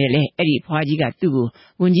တော့ပြီမဲ့လေအဲ့ဒီဖွားကြီးကသူ့ကို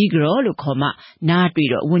ဝန်ကြီးကြော်လို့ခေါ်မှနားတွေ့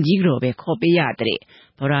တော့ဝန်ကြီးကြော်ပဲခေါ်ပေးရတဲ့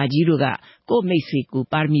ဗရာကြီးတို့ကကိုမိတ်ဆွေကို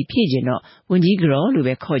ပါရမီဖြည့်ကျင်တော့ဝန်ကြီးကြော်လို့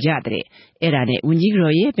ပဲခေါ်ကြတဲ့အဲ့ဒါနဲ့ဝန်ကြီး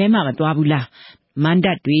ကြော်ရဲ့ဘယ်မှမသွားဘူးလားမန္တ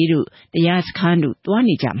တွေတို့တရားစခန်းတို့တွား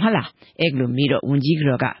နေကြမလားအဲ့လိုမျိုးတော့ဝန်ကြီး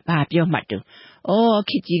ကြော်ကဘာပြောမှတ်တော့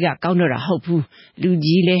ခစ်ကြီးကကောင်းတော့တာဟုတ်ဘူးလူ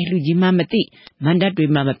ကြီးလဲလူကြီးမှမသိမန္တတွေ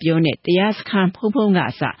မှမပြောနဲ့တရားစခန်းဖုံဖုံက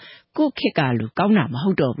အစကိုခစ်ကလူကောင်းတာမဟု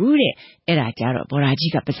တ်တော့ဘူးတဲ့အဲ့ဒါကြတော့ဗော်ရာ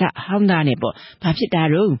ကြီးကပါစဟောင်းသားနဲ့ပေါ့ဘာဖြစ်တာ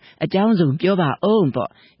တော့အကြောင်းစုံပြောပါအောင်ပေါ့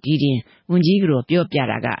ဒီတင်ဝန်ကြီးကြော်ပြောပြ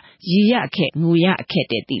တာကရီရအခက်ငူရအခက်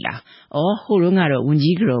တဲ့တိလားဟိုတုန်းကတော့ဝန်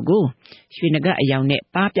ကြီးကြော်ကိုရွှေနဂတ်အယောင်နဲ့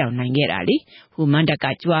ပါပြောင်နိုင်ခဲ့တာလေဟိုမန္တက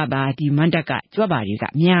ကြွားပါဒီမန္တကကြွားပါတွေက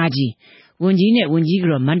အများကြီးဝန်ကြီးနဲ့ဝန်ကြီး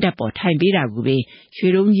ကြော်မန္တပေါ်ထိုင်ပေးတာကိုပဲရွှေ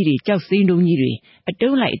တုံးကြီးတွေကြောက်စိမ့်တုံးကြီးတွေအ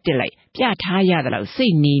တုံးလိုက်အတက်လိုက်ပြထားရသလောက်စိ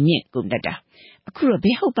တ်နေမြင့်ကုန်တတ်တာအခုတော့ဘ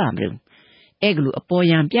ယ်ဟုတ်ပါမလို့အဲ့ကလူအပေါ်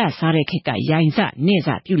ယံပြစားတဲ့ခက်ကရိုင်စနဲ့စ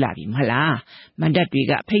ပြုတ်လာပြီမဟုတ်လားမန္တတွေ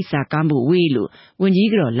ကဖိတ်စာကမ်းဖို့ဝေးလို့ဝန်ကြီး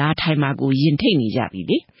ကြော်လာထိုင်မှာကိုယင်ထိတ်နေကြပြီ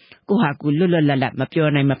လေကိုဟာကူလွတ်လွတ်လပ်လပ်မပြော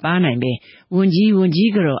နိုင်မပါနိုင်ပဲဝန်ကြီး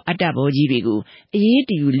ကြော်အတ္တဘောကြီးတွေကိုအေး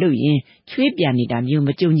တူလို့ရင်ချွေးပြန်နေတာမျိုးမ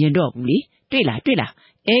ကြုံကျင်တော့ဘူးလေတွေ့လား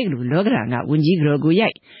အဲ့လိုလောကရန်ကဝန်ကြီးကြော်ကိုရို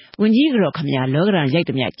က်ဝန်ကြီးကြော်ခမညာလောကရန်ရိုက်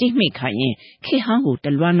တမြကြိတ်မိတ်ခိုင်းရင်ခေဟောင်းကိုတ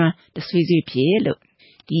လွမ်းလွမ်းတဆွေးဆွေးဖြစ်လို့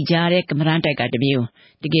ဒီကြားတဲ့ကမ္မထန်တိုက်ကတမျိုး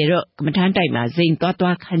တကယ်တော့ကမ္မထန်တိုက်မှာစိန်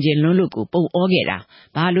သွားခံကျင်လွန်းလို့ကိုပုံဩခဲ့တာ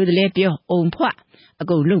ဘာလို့တလဲပြောအုံဖွအ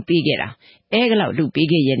ကုန်လှုပ်ပေးခဲ့တာအဲ့ကလောက်လှုပ်ပေး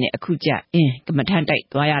ခဲ့ရဲ့နဲ့အခုကျကမ္မထန်တိုက်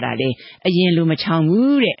သွားရတာလေအရင်လိုမချောင်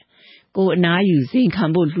ဘူးတဲ့ကိုအနာယူစိန်ခံ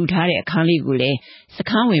ဖို့လှူထားတဲ့အခန်းလေးကိုလည်းစ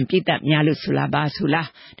ခန်းဝင်ပြည့်တတ်များလို့ဆိုလားပါဆိုလား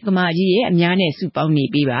ဒကမာကြီးရဲ့အများနဲ့စုပေါင်းနေ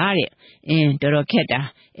ပေးပါတဲ့တော်တော်ခက်တာ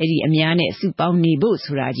အဲ့ဒီအများနဲ့စုပေါင်းနေဖို့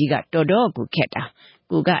ဆိုတာကြီးကတော်တော်ကိုခက်တာ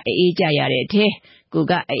ကိုကအေးကြရတဲ့အထဲကို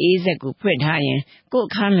ကအေးဆက်ကိုဖွင့်ထားရင်ကို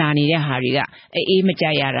အခန်းလာနေတဲ့ဟာတွေကအေးမကြ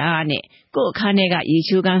ရတာနဲ့ကိုအခန်းထဲကရေ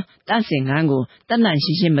ချိုးကန်းတန့်စင်ကန်းကိုတန်တန်ရှ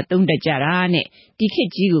င်းရှင်းမသုံးတတ်ကြတာနဲ့ဒီခေတ်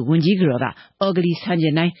ကြီးကိုဝန်ကြီးကြော်ကအော်ဂလီဆန်ကျ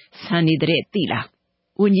င်တိုင်းဆန်နေတဲ့သိလား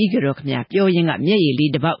ဝန်ကြီးကြော်ခမပြောရင်ကမျက်ရည်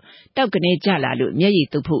လေးတစ်ပေါက်တောက်ကနေကြလာလို့မျက်ရည်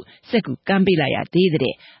တုပ်ဖို့စက်ကူကမ်းပေးလိုက်ရသေး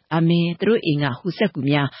တဲ့အမင်းသူတို့အိမ်ကဟူစက်ကူ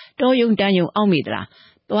များတော်ယုံတန်းယုံအောက်မိသလား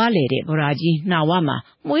သွားလေတဲ့ဗရာကြီးနှာဝမှာ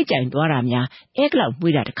မွှေးကြိုင်သွားတာများအဲ့ကလောက်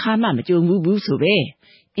မွှေးတာတစ်ခါမှမကြုံဘူးဆိုပဲ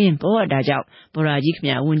ဘောဒါကြောင့်ဗရာကြီးခမ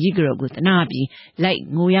ဝန်ကြီးကြော်ကိုတနာပြီးလိုက်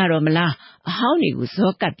ငိုရတော့မလားအဟောင်းတွေကို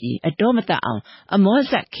ဇောကပ်ပြီးအတော်မတတ်အောင်အမော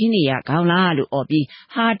ဆက်ခင်းနေရကောင်းလားလို့អော်ပြီး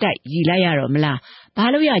ဟာတိုက်ရီလိုက်ရတော့မလားဘာ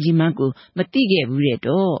လို့ရကြီးမန်းကိုမသိခဲ့ဘူးတဲ့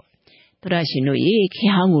တော့တရရှင်တို့ရေခေ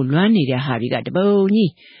ဟောင်းကိုလွမ်းနေတဲ့ဟာတွေကတပုံ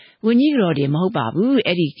ကြီးဝန်ကြီးကြော်တွေမဟုတ်ပါဘူး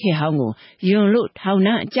အဲ့ဒီခေဟောင်းကိုယွန်လို့ထောင်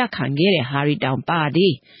နှံအကြခံခဲ့တဲ့ဟာရီတောင်ပါ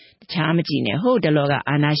သေးတခြားမကြည့်နဲ့ဟုတ်တယ်လို့က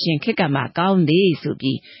အာနာရှင်ခက်ကမှကောင်းသေးဆို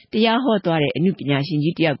ပြီးတရားဟောသွားတဲ့အနုပညာရှင်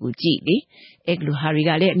ကြီးတယောက်ကိုကြည့်လေအဲ့လိုဟာရီက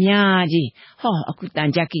လည်းအများကြီးအခုတန်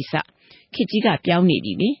ကြကိစ္စခေကြီးကပြောင်းနေ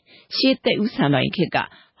ပြီလေရှေးသက်ဥဆံပိုင်းခက်က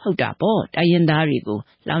ဟုတ်တာပေါ့တိုင်းရင်းသားတွေကို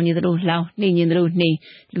လောင်ကျင်သလိုလောင်နှိမ့်ကျင်သလိုနှိမ့်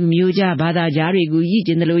လူမျိုးကြားဘာသာကြားတွေကိုရည်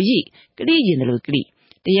ကျင်သလိုရည်ကလိကျင်သလိုကလိ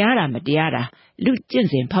တရားတာမတရားတာလူကျင့်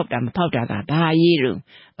စဉ်ဖောက်တာမဖောက်တာကဘာရေးတော့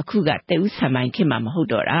အခုကတဲ့ဥဆံပိုင်းခေတ်မှာမဟုတ်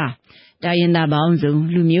တော့တာတိုင်းရင်းသားပေါင်းစုံ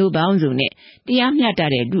လူမျိုးပေါင်းစုံနဲ့တရားမျှတ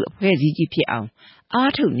တဲ့လူအဖွဲ့အစည်းကြီးဖြစ်အောင်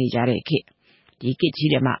အားထုတ်နေကြတဲ့ခေတ်ဒီခေတ်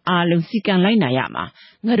ကြီးထဲမှာအားလုံးစီကံလိုက်နိုင်ရမှာ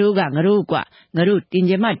ငါတို့ကငါတို့ကငါတို့တင်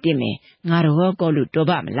ကြမတင်မယ်ငါတော်ကောလို့တော်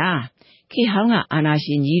ပါမလားခေဟောင်းကအာနာ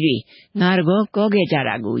ရှင်ကြီးတွေငါတော်ကောခဲ့ကြ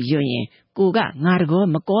တာကိုယွရင်ကိုကငါတော်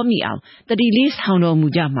မကောမိအောင်တတိလေးဆောင်တော်မူ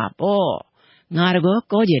ကြမှာပေါ့ငါတော်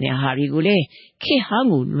ကောကျင်တဲ့ဟာတွေကိုလေခေဟောင်း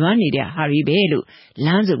ကိုလွမ်းနေတဲ့ဟာတွေပဲလို့လ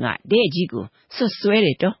မ်းစုံကတဲ့ကြီးကိုဆွတ်ဆွဲတ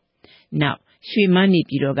ယ်တော့နောက်ရွှေမန်းနေ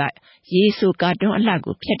ပြည်တော်ကရေဆိုကာတွန်းအလှ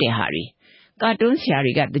ကိုဖျက်တဲ့ဟာတွေကာတွန်းဆရာ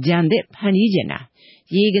တွေကကြံတဲ့ဖန်ကြီးကျင်တာ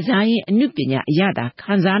ရေကစားရင်အနုပညာအရသာ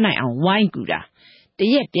ခံစားနိုင်အောင်ဝိုင်းကူတာတ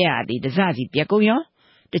ရက်ပြရသည်တစစီပြက်ကုန်ရော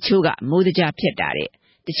တချို့ကမိုးတကြားဖြက်တာတဲ့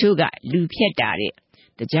တချို့ကလူဖြက်တာတဲ့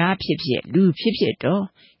တကြားဖြစ်ဖြစ်လူဖြစ်ဖြစ်တော့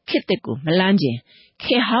ခစ်တဲ့ကိုမလန်းကျင်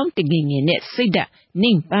ခေဟောင်းတငင်ငင်နဲ့စိတ်ဓာတ်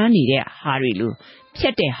နှိမ်ပန်းနေတဲ့ဟာတွေလိုဖြ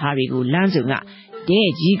က်တဲ့ဟာတွေကိုလမ်းစုံကတဲ့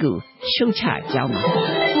ကြီးကိုရှုတ်ချကြောင်းပါ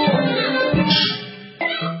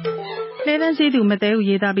လဲတန်းစီသူမတဲဦး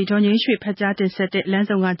ရေးသားပြီးဒေါ်ငင်းရွှေဖတ်ကြားတင်ဆက်တဲ့လမ်း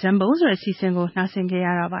ဆောင်ကဂျမ်ဘုံဆိုတဲ့စီစဉ်ကိုနှာစင်ခဲ့ရ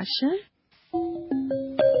တာပါရှင်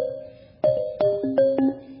။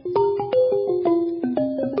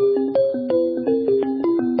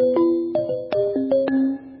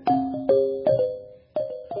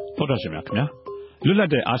 ရှင်များခင်ဗျာလွတ်လပ်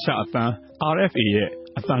တဲ့အာရှအသံ RFA ရဲ့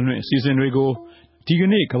အသံလွှင့်အစီအစဉ်တွေကိုဒီက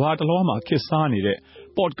နေ့ကမ္ဘာတစ်လောမှာခေတ်စားနေတဲ့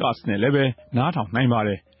podcast နဲ့လည်းပဲနားထောင်နိုင်ပါတ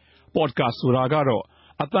ယ် podcast ဆိုတာကတော့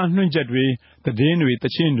အသံလွှင့်ချက်တွေသတင်းတွေသ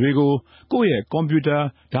ချင်းတွေကိုကိုယ့်ရဲ့ကွန်ပျူတာ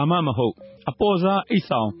ဒါမှမဟုတ်အပေါ်စားအိတ်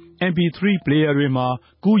ဆောင် MP3 player တွေမှာ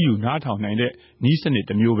ကူးယူနားထောင်နိုင်တဲ့နည်းစနစ်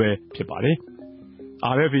တစ်မျိုးပဲဖြစ်ပါတယ်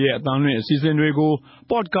RFA ရဲ့အသံလွှင့်အစီအစဉ်တွေကို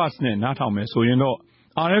podcast နဲ့နားထောင်မယ်ဆိုရင်တော့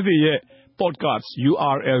RFA ရဲ့ podcast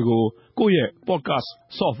URL ကိုကိုယ့်ရဲ့ podcast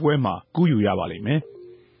software မှာကူးယူရပါလိမ့်မယ်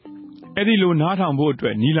အဲ့ဒီလိုနားထောင်ဖို့အတွ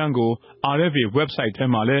က်နည်းလမ်းကို RFA website ထဲ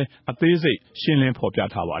မှာလည်းအသေးစိတ်ရှင်းလင်းဖော်ပြ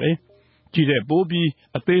ထားပါတယ်ကြည့်တဲ့ပို့ပြီး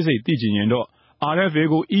အသေးစိတ်သိချင်ရင်တော့ RFA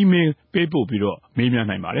ကို email ပေးပို့ပြီးတော့မေးမြန်း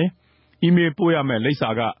နိုင်ပါတယ် email ပို့ရမယ့်လိပ်စာ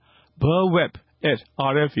က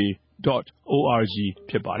burweb@rfa.org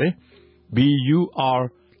ဖြစ်ပါတယ်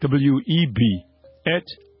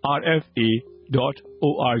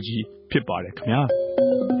burweb@rfa.org ဖြစ်ပါတယ်ခင်ဗျာ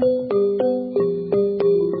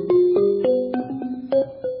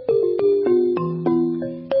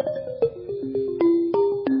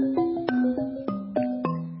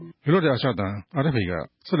လွတ်တဲ့အာရှတန် RFA က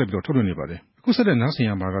ဆက်လက်ပြီးတော့ထုတ်လွှင့်နေပါတယ်အခုဆက်လက်နားဆင်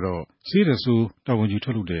ရမှာကတော့စေးရဆူတာဝန်ကြီးထု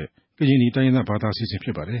တ်လုပ်တဲ့ကရင်ပြည်တိုင်းရင်းသားဘာသာအစီအစဉ်ဖြ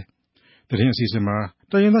စ်ပါတယ်သတင်းအစီအစဉ်မှာ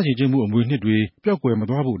တိုင်းရင်းသားရည်ကျင်းမှုအမွေနှစ်တွေပျောက်ကွယ်မ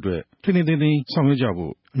သွားဖို့အတွက်ထိန်းသိမ်းဆောင်ရွက်ကြ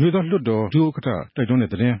ဖို့အမျိုးသားလွှတ်တော်ဒုဥက္ကဋ္ဌတိုက်တွန်း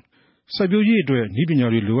တဲ့သတင်းစိုက်ပျိုးရေးအတွက်နည်းပညာ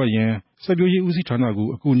တွေလိုအပ်ရင်စိုက်ပျိုးရေးဦးစီးဌာနကို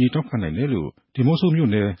အကူအညီတောင်းခံနိုင်တယ်လို့ဒီမိုးဆိုးမြို့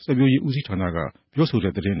နယ်စိုက်ပျိုးရေးဦးစီးဌာနကပြောဆို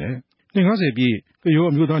တဲ့သတင်းနဲ့50ပြည့်ကရော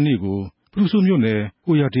အမျိုးသားနေ့ကိုဖလူးဆိုးမြို့နယ်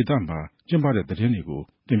ကိုရဒေသမှာကျင်းပတဲ့သတင်းတွေကို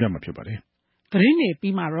တင်ပြမှာဖြစ်ပါတယ်သတင်းတွေ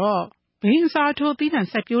ပြီးမှတော့ဘိန်းအစားထိုးသီးနှံ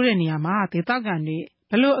စိုက်ပျိုးတဲ့နေရာမှာဒေသခံတွေ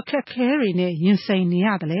ဘလို့အခက်ခဲတွေနဲ့ရင်ဆိုင်နေရ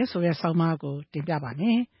တယ်လဲဆိုတဲ့ဆောင်းပါးကိုတင်ပြပါမ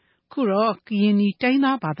ယ်ခုတော့ကရင်နီတိုင်း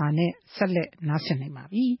သားဘာသာနဲ့ဆက်လက်နားဆင်နိုင်ပါ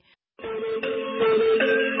ပြီ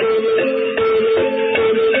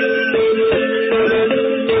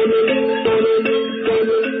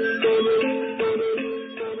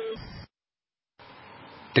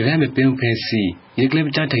တကယ်မပင်းဖဲစီရေကလေးပ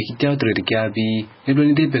ချတဲ့ခိတောက်တဲ့ကြပြီးလေပလ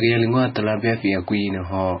နေတဲ့ပကရလငွာတလာပြဖီအကွီနော်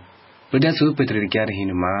ဟောပဒဆူပတရကြတဲ့ဟင်း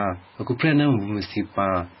မှာအခုဖရနမ်မစီပါ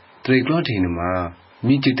တရေကလော့တဲ့ဟင်းမှာ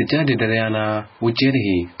မိချစ်တကြတဲ့ဒရယာနာဝချဲတဲ့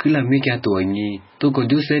ခလမေကတော်ကြီးတုက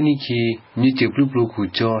ဒုစနီခီမိချစ်ပလူပလူခု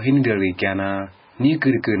ချောဟင်းဒရီကနာနီက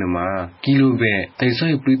ရကနမှာကီလိုပဲတိုင်ဆို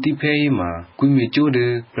င်ပလူတိဖဲမှာကွီမီချိုဒ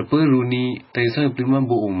ပပရူနီတိုင်ဆိုင်ပလူမ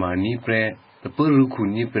ဘူမာနီပရပပရူခု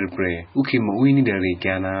နီပရပရဥခိမဝီနီဒရီက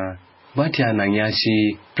နာဘာချာနညာရှိ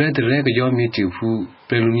ပရဒရဲကယောမြေချူဖူပ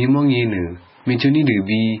ရလူမီမောင်းရင်းနမေချူနီဒီ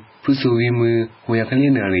ဘီဖူဆိုဝီမူဟိုရခလ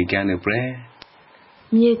င်းနရီကနပရ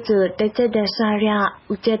မြေကျတကျတဲ့ဆာရ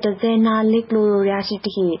ဥကျတဲ့ဇေနာလက်လိုရရှိ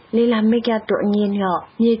တိလေလာမေကတော့ညင်းရော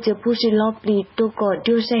မြေကျပူစီလောပလီတုကို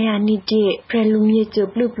ဒုဆယာနီဒီဖရလူမြေကျ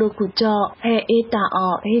ပလူပလူခုကြောဟဲအေတာ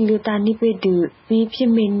အောဟီလူတာနိပေဒူဘီဖြ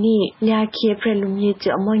စ်မင်းနီလျာခေဖရလူမြေကျ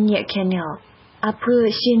အမောညက်ခဲနော်အဖ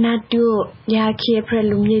ရှိနာတူလျာခေဖရ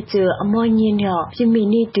လူမြေကျအမောညင်းရောဖြစ်မင်း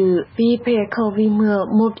နီတူဘီဖဲခေါ်ပြီး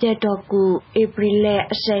မို့ပြတ်တော့ကူဧပြီလ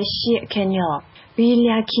အဆက်ရှိခဲနော်ဘီ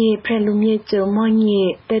လျာခေဖရလူမြေကျမောညေ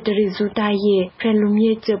တတရီဇူတာယေဖရလူ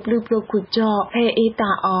မြေကျပလူပလူခုကြောဖဲအေတာ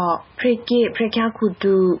အောဖရကေဖရခါခု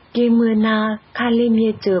တူကေမနာခါလိမြေ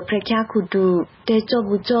ကျဖရခါခုတူတေချ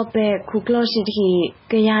ဘူကြောပဲခုကလောရှိတိ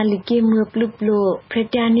ကယာလီကေမပလူပလူဖရ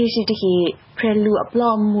တန်နီရှိတိဖရလူအပ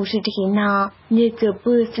လော့မူရှိတိနာမြေကျ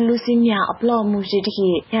ပူစလူစီမြအပလော့မူရှိတိ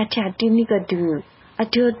ရထတိနိကတူအ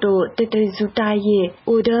ထတိုတတရီဇူတာယေ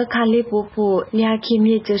အိုဒါခါလေးပို့ဖို့လျာခိ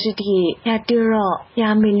မြေကျရှိတိရတူရောယာ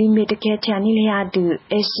မီလီမီတခဲချာနီလျာတူ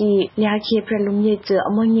အရှိလျာခိဖရလူမြေကျ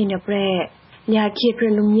အမွန်ညနေပရက်လျာခိဖရ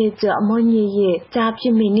လူမြေကျအမွန်ညေယေဂျာဖြ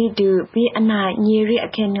စ်မီနီတူပြီးအနာညေရအ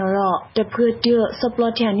ခဲနော်ရောတဖူတူစပ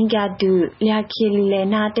လော့ချာနီကတူလျာခိလီလေ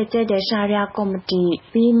နာတကျတဲ့ရှာရကော်မတီ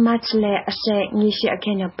ပြီးမတ်လေအဆက်ညရှိအ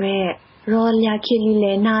ခဲနော်ပရက်ရောလျာခိလီ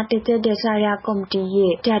လေနာတကျတဲ့ဆာယာကော်မတီ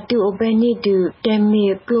ရဲ့တတူအဘနီတူတမေ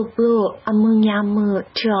ပလိုပလိုအမညာမ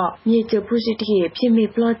ချောမြေကျပူစီတီဖြစ်မေ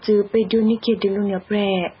ပလော့ကျပေဒိုနိကေဒလူနပရ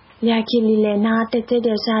က်လျာခိလီလေနာတကျ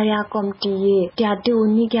တဲ့ဆာယာကော်မတီရဲ့တတူ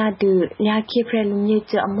နိကတူလျာခိဖရလူမြေ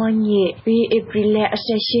ကျအမွန်ရဲ့ပြီးဧပြီလအဆ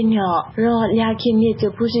က်ရှိညရောလျာခိမြေကျ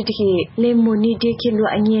ပူစီတီလေမူနီဒီခိလူ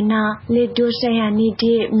အငင်းနာလေဒိုဆယာနီ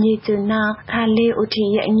ဒီမြေကျနာခါလေဥတီ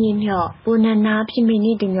ရဲ့အငင်းညဘုနနာဖြစ်မေ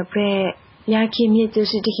နီဒီငပရက်လျာခိမြေကျ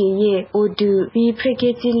ရှိတိခေယေအိုဒူဘီဖရကေ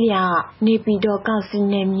ကြီးလျာနေပီတော့ကောက်စ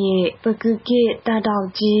နေမြေပကုကေတာတောင်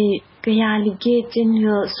ကြီးကယာလီကေကျင်းရ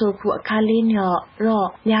ဆိုဖူအခါလေးညရော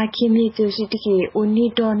လျာခိမြေကျရှိတိခေအိုနီ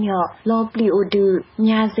တော့ညလောပလီအိုဒူ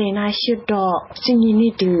ညာစေနာရှိတော့စင်နီနီ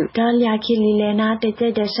တူဒါလျာခိလီလေနာတကျ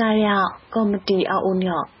တဲ့ဆာရကော်မတီအိုည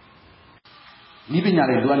ဤပညာ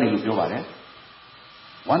တွေလိုအပ်နေလို့ပြောပါတယ်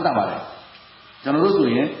ဝမ်းသာပါတယ်ကျွန်တော်တို့ဆို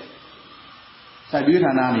ရင် စိုက်ပျိုး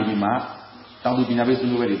ဌာနနေပြီးမှတောင်သူပညာပေးဆွေး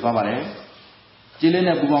နွေးပွဲတွေသွားပါတယ်ကျေးလင်း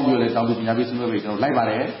နဲ့ပူပေါင်းပြီးတော့လည်းတောင်သူပညာပေးဆွေးနွေးပွဲကျွန်တော်လိုက်ပါ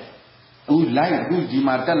တယ်အခုဒီ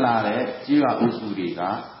မှာတက်လာတဲ့ကျေးရွာအုပ်စုတွေက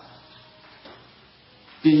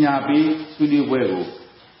ပညာပေးဆွေးနွေးပွဲကို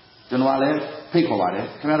ကျွန်တော်ကလည်းဖိတ်ခေါ်ပါတယ်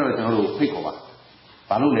ခင်ဗျားတို့ကျွန်တော်တို့ဖိတ်ခေါ်ပါ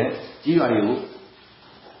ဘာလို့လဲကျေးရွာတွေကို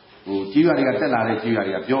ကျေးရွာတွေကတက်လာတဲ့ကျေးရွာ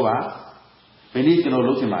တွေကပြောပါဘယ်နည်းကျွန်တော်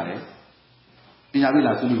လုပ်ချင်ပါတယ်ပညာပေး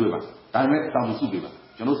လာဆွေးနွေးပွဲပါဒါပေမဲ့တောင်သူစုပေးပါ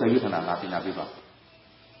ကျွန်တော်စိုက်ရွေးဌာနလာပညာပေးပါ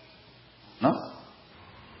နော်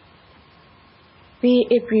ปี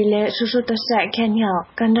เอพริลสุดๆตะแสะแค่เนี่ย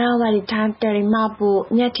กันดาวาริทามเตริมาบุ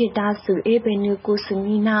เนี่ยทิตาสุเอเบนูกุส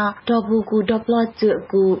นีนาดอบูกูดอปลอจือ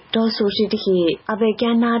กูดอโซชิติขิอเบแก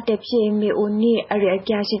นาเตพิเอเมโอนี่อริอก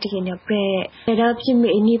าชิติขิเนี่ยเปรแต่ดอพิเม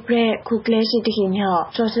นี่เปรคุกเลชิติขิเนี่ย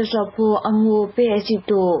ซอซอพูองูเปอสิโ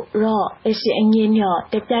ตรอเอสิอังเยเนี่ย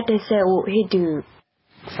เตปะเตเซโอเฮดู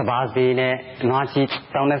สบาซีเนี่ยนอชิ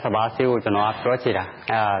ต้องได้สบาซีကိုကျွန်တော်ပြောချင်တာ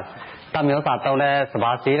တမျိုးစာတောင်းတဲ့စ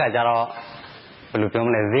ပါးစီးကကြတော့ဘယ်လိုပြောမ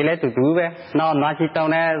လဲဈေးလဲတူပဲနောက်နွားချီတော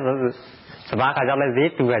င်းတဲ့စပါးကကြတော့ဈေး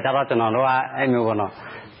တူပဲကြတော့ကျွန်တော်တို့ကအဲ့မျိုးပေါ့နော်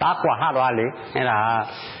တားကွာဟတော့လေအဲ့ဒါ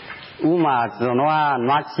ဥမာကျွန်တော်က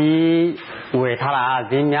နွားချီဝယ်ထားတာ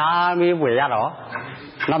ဈေးများပြီးဝယ်ရတော့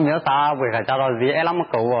နောက်မျိုးစာဝယ်ကကြတော့ဈေးအဲ့လောက်မ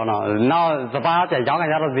ကုန်ဘူးပေါ့နော်နောက်စပါးပြန်ရောင်းက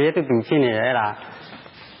ကြတော့ဈေးတူဖြစ်နေတယ်အဲ့ဒါ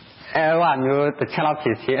အဲ့ว่าမျိုးတစ်ချက်လောက်ဖြ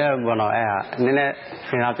စ်စီအဲ့ဘောနော်အဲ့ဟာနည်းနည်းစ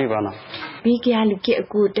ဉ်းစားကြည့်ပါနော်ဘီကရလကေ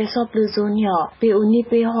ကူတဆော့ပလူဇိုညောပေဦးနိ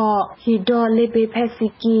ပေဟောဟီဒေါ်လေပေဖက်စီ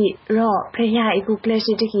ကီရောဖရယာအကူကလ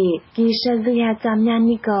ရှိတကီကီရှဇယာဇာမြ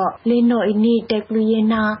နိကလေနိုအနိတက်ကလူယေ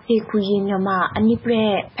နာဟေခုယေညမအနိပရ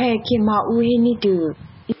က်ဖဲခေမဦးဟိနိတူ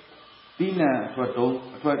ဒီနံအထွက်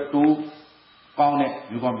တိုးကောင်းတဲ့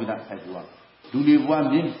လူကွန်ပျူတာစိုက်ကြည့်ပါလူတွေဘဝ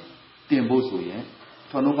မြင့်တင်ဖို့ဆိုရင်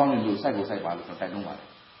ထွန်းလုံးကောင်းတဲ့လူစိုက်ကိုစိုက်ပါလို့ကျွန်တော်တိုက်တွန်းပါတ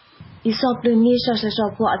ယ်Isoplunie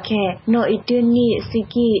sosopo ake no ituni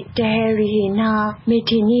siki teheri hina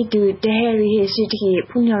methini du teheri he sitki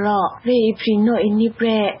punyoro re iprino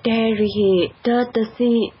inipre teheri he da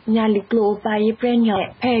tasi nyaliklo pai prenyo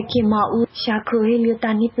phe khima u shakro he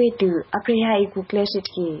lyutani pe du apreha iku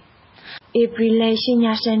klesitki April ရှိ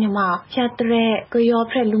ညာစနေမှာဖြတ်တဲ့ကြော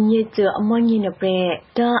ဖက်လူမြစ်ကျအမွန်ကြီးနပဲ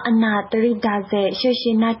ဒါအနာတရိဒါစေရှ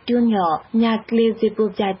ရှိနာတွညညာကလေးစီပူ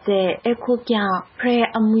ပြတဲ့အခုကဖရဲ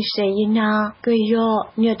အမှုစေယနာကြော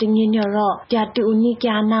ညတငင်းရောတတူနိက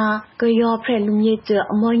နာကြောဖက်လူမြစ်ကျ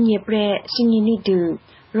အမွန်ကြီးပြစင်နီတူ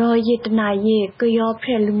ရောယတနာယေကြောဖ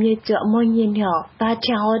က်လူမြစ်ကျအမွန်ကြီးညဘာ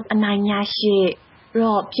ချောအနာညာရှိ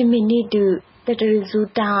ရောပြမီနီတူတတရဇူ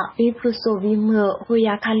တာဘီပရဆိုဗီမဟို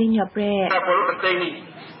ယာခါလင်းရပရဲဘောလုံးသိနေ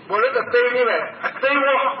ပဲအသိဝ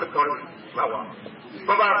တ်တော်လာဝ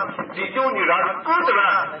ဘာဒီကျိုးညီလာကိုတ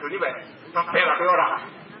လားဒီပဲဖဲလာပြောတာ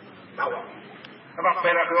လာဝဘာ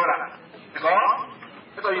ဖဲလာပြောတာကော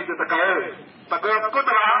အဲ့တော့ဒီတကယ်ကို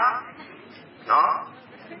တလားနော်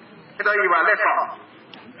အဲ့တော့ဒီပါလက်ဆောင်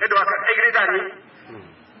အဲ့တော့အိဂရိတာကြီး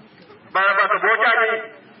ဘာသဘောချကြီး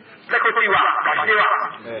လက်ကိုကြည့်ပါဒါရှိပါ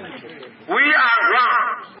We are one.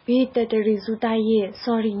 Bita de resulta ye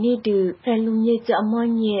sorry ni du prelu nye je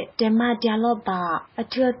amon ye tema dialog ba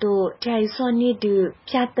athua to thai so ni du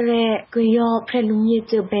phya tre gyo prelu nye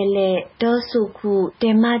je bele do su khu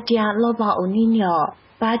tema dialog ba oni nyo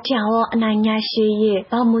ba thya ho ananya she ye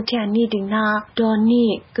ba mu thya ni di na do ni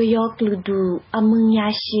gyo klu du amun nya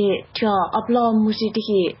she thyo uplo mu si ti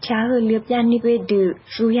hi thya ho le pya ni pe du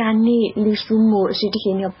su ya ni lu su mo si ti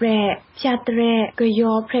hi nyo preဖြတ်တဲ့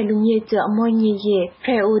ကြောဖဲလူမြစ်ကျအမွန်ကြီးရဲ့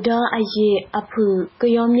ဖဲအိုဒါအယေအဖူ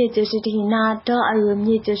ကြောမြစ်ကျစတိနာတော့အရ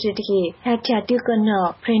မြစ်ကျစတိဟက်ချတိကနော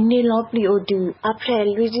ဖရနီလောပလီအိုဒူအဖဲ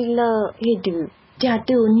လူဂျီလောဟီဒူကြ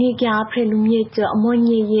တူနိကြဖဲလူမြစ်ကျအမွန်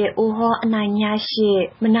ကြီးရဲ့အိုဟောအနိုင်ညာရှိ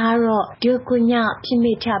မနာတော့ဒီကုညဖြစ်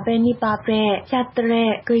မိချပဲနိပါပရဲဖြတ်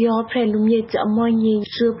တဲ့ကြောဖဲလူမြစ်ကျအမွန်ကြီး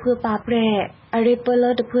ဆူဖူပါပရဲအရိပလ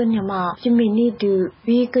တဖွညမပြမီနီတူ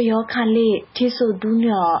ဘီကယောခလေတိဆိုဒူည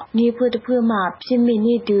နေဖွတဖွမှာပြမီ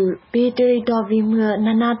နီတူဘီတရီတော်ဗီမန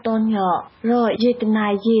နာတောညရောယေတနာ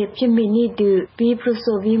ယေပြမီနီတူဘီပရ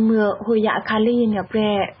ဆိုဗီမဟိုရအခါလေးညပရ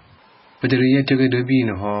က်ပတရီရဲ့တကယ်ဒဘီ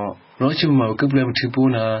နဟောရောချမောကပလမ်ထီပူ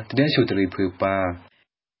နာတတဲ့ရှိုတရီဖွပါ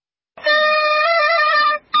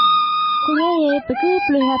ကိုရဲ့ပကူပ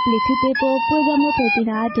လဟပ်လီခိတေပိုပွေးကြမှုဖေတီ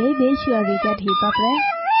နာဒေးဗေးရှူရီကတ်ဟီပါပရ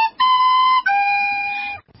က်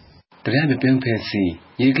တရားမပြောင်းဖက်စီ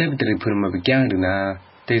ရေကလပ်တရီဖွမှာပကြရနာ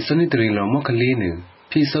တေစနိတရီလောမကလေးန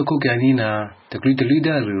ဖြီစောကုကနီနာတကလီတလီ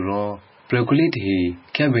ဒါရရောပလကလီတီ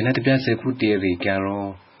ကဲဘယ်နဲ့တပြစေခုတီရီကရော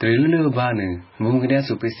တရီလူဘာနမုံကတဲ့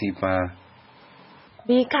စုပစီပါ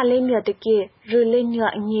ဘီခလေးမြတ်တကေရူလေးည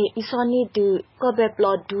အငီအီစောနီတူကောဘက်ပ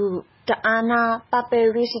လော်ဒူတအာနာပပယ်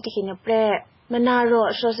ရီစီတီခင်းပရက် Manaro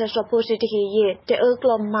Sosa Positi, the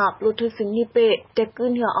Urklom map, Lutus Nipe, the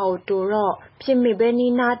Kunyo Outdoor, Pimi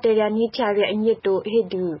Benina, Terani Chari and Yeto,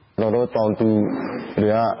 Hedu. Loro town to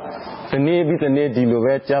the Navy, the Navy,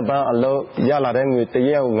 Java, Allo, Yaladen with the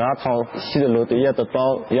Yale Natal, Shidalo, the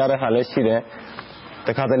Yata, Yara Haleshide,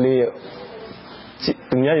 the Cataly,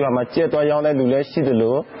 Yamacheto, Yana, Lule,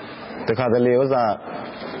 Shidalo, the Cataleosa,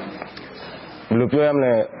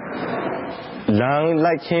 Blupiam. Lang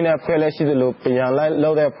like China Fella Shidalo, Pian like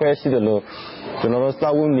Loda Presidalo, General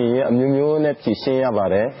Sawuni, a Munet Kishin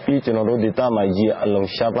Abare, each general dita my year along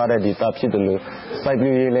Shabara di Tapsidalo,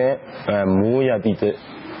 Saibule, Muya dita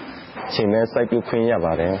China Saibu Queen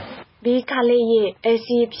Yabare. Be Kaleye,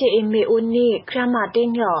 SCP in me uni,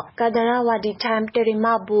 Kramatinho, Kadarawa di time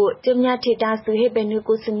Terimabu, Jimya Tita to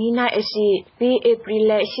Hebenuku Sunina Eshi, be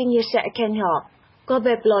April, Senior Kenyo.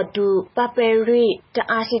 Gobe blood do, Paperi, the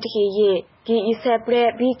acid ye, Gi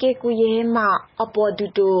Isapre, Bike Kuyema,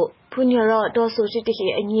 Apodudo, Punero, Doso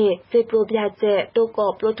City and ye, Febro Biaze,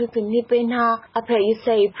 Doko, Plotupinipena, a pray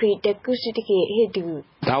say pre the Cusity Hedu.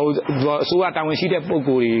 So what I will see the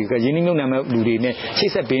Pokuri, Gajinino Namadurine,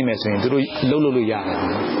 she's a famous and Luluya.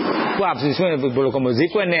 Perhaps it's when the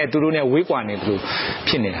Bolocomozicone to run a weak one into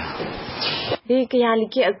Pinina. Big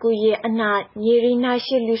Yaliki Aguye Anna, Yerina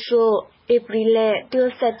Shilusho. April,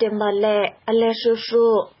 2 September,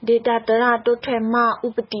 Alessio, Data Tarato Trema,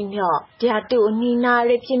 Upatinho, Diatu Nina,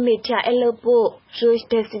 Repimetia, Elopo, Joyce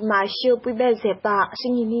Decima, Shopibezepa,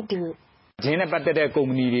 singing do. Jena Batata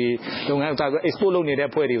community, don't have to explode near the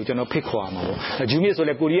poet, you know, pick one. A junior so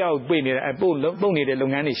like Korea, Bony, a bony, the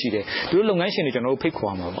Longani Shide, do Longanishin, you know, pick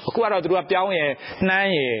one. Aquara drew up down a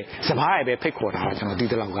 9 survive a pick one, you know, did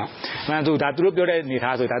the Longa. And to that group, it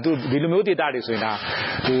has that do Vilumuti that is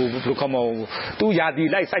to come on 2 yardi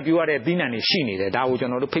like you are a dinner and shiny, that would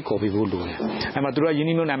know the pick of people do. I'm a draw,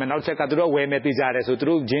 you know, I'm an outside draw where Metizare, so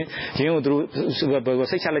through Jim, through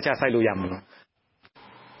sexual Chasayam.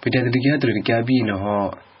 But at the gather the cabin,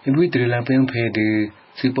 if we drill up and pay the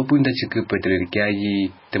Supapunda Chiku Petri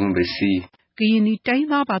Gayi, the Mumbesi. Kini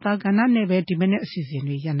Taina Bata Gana never diminished season,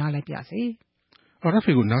 Yanala Piazzi.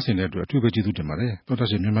 Arafigo Nasin Edward, 2 Vegetu de Mare, not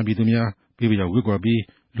as a Mabidumia, Bibia Wigabi,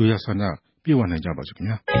 Luyasana, P1 and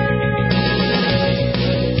Jabazumia.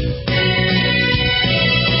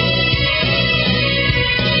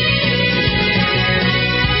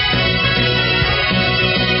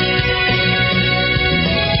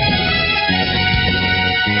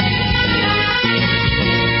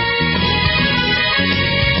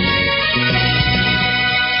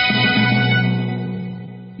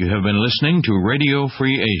 You have been listening to Radio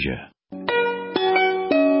Free Asia.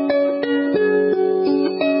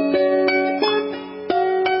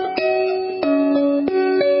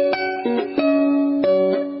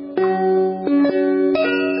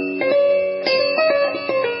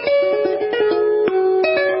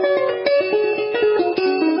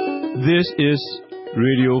 This is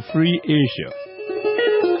Radio Free Asia.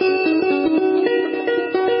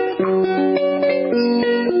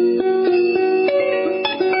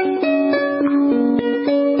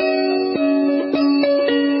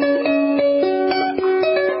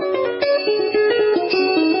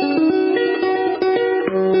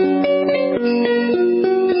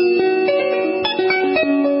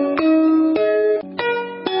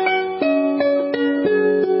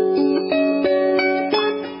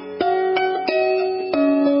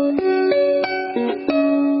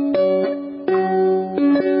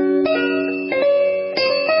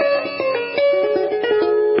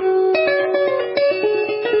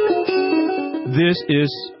 This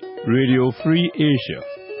is Radio Free Asia.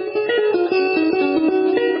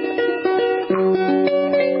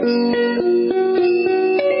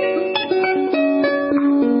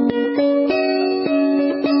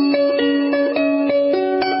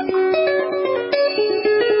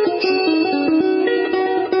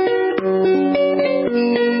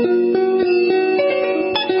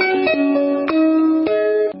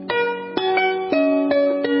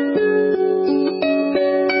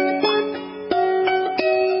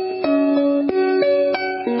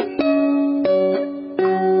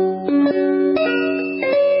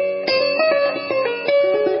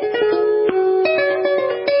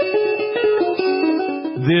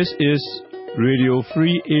 This is Radio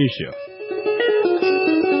Free Asia.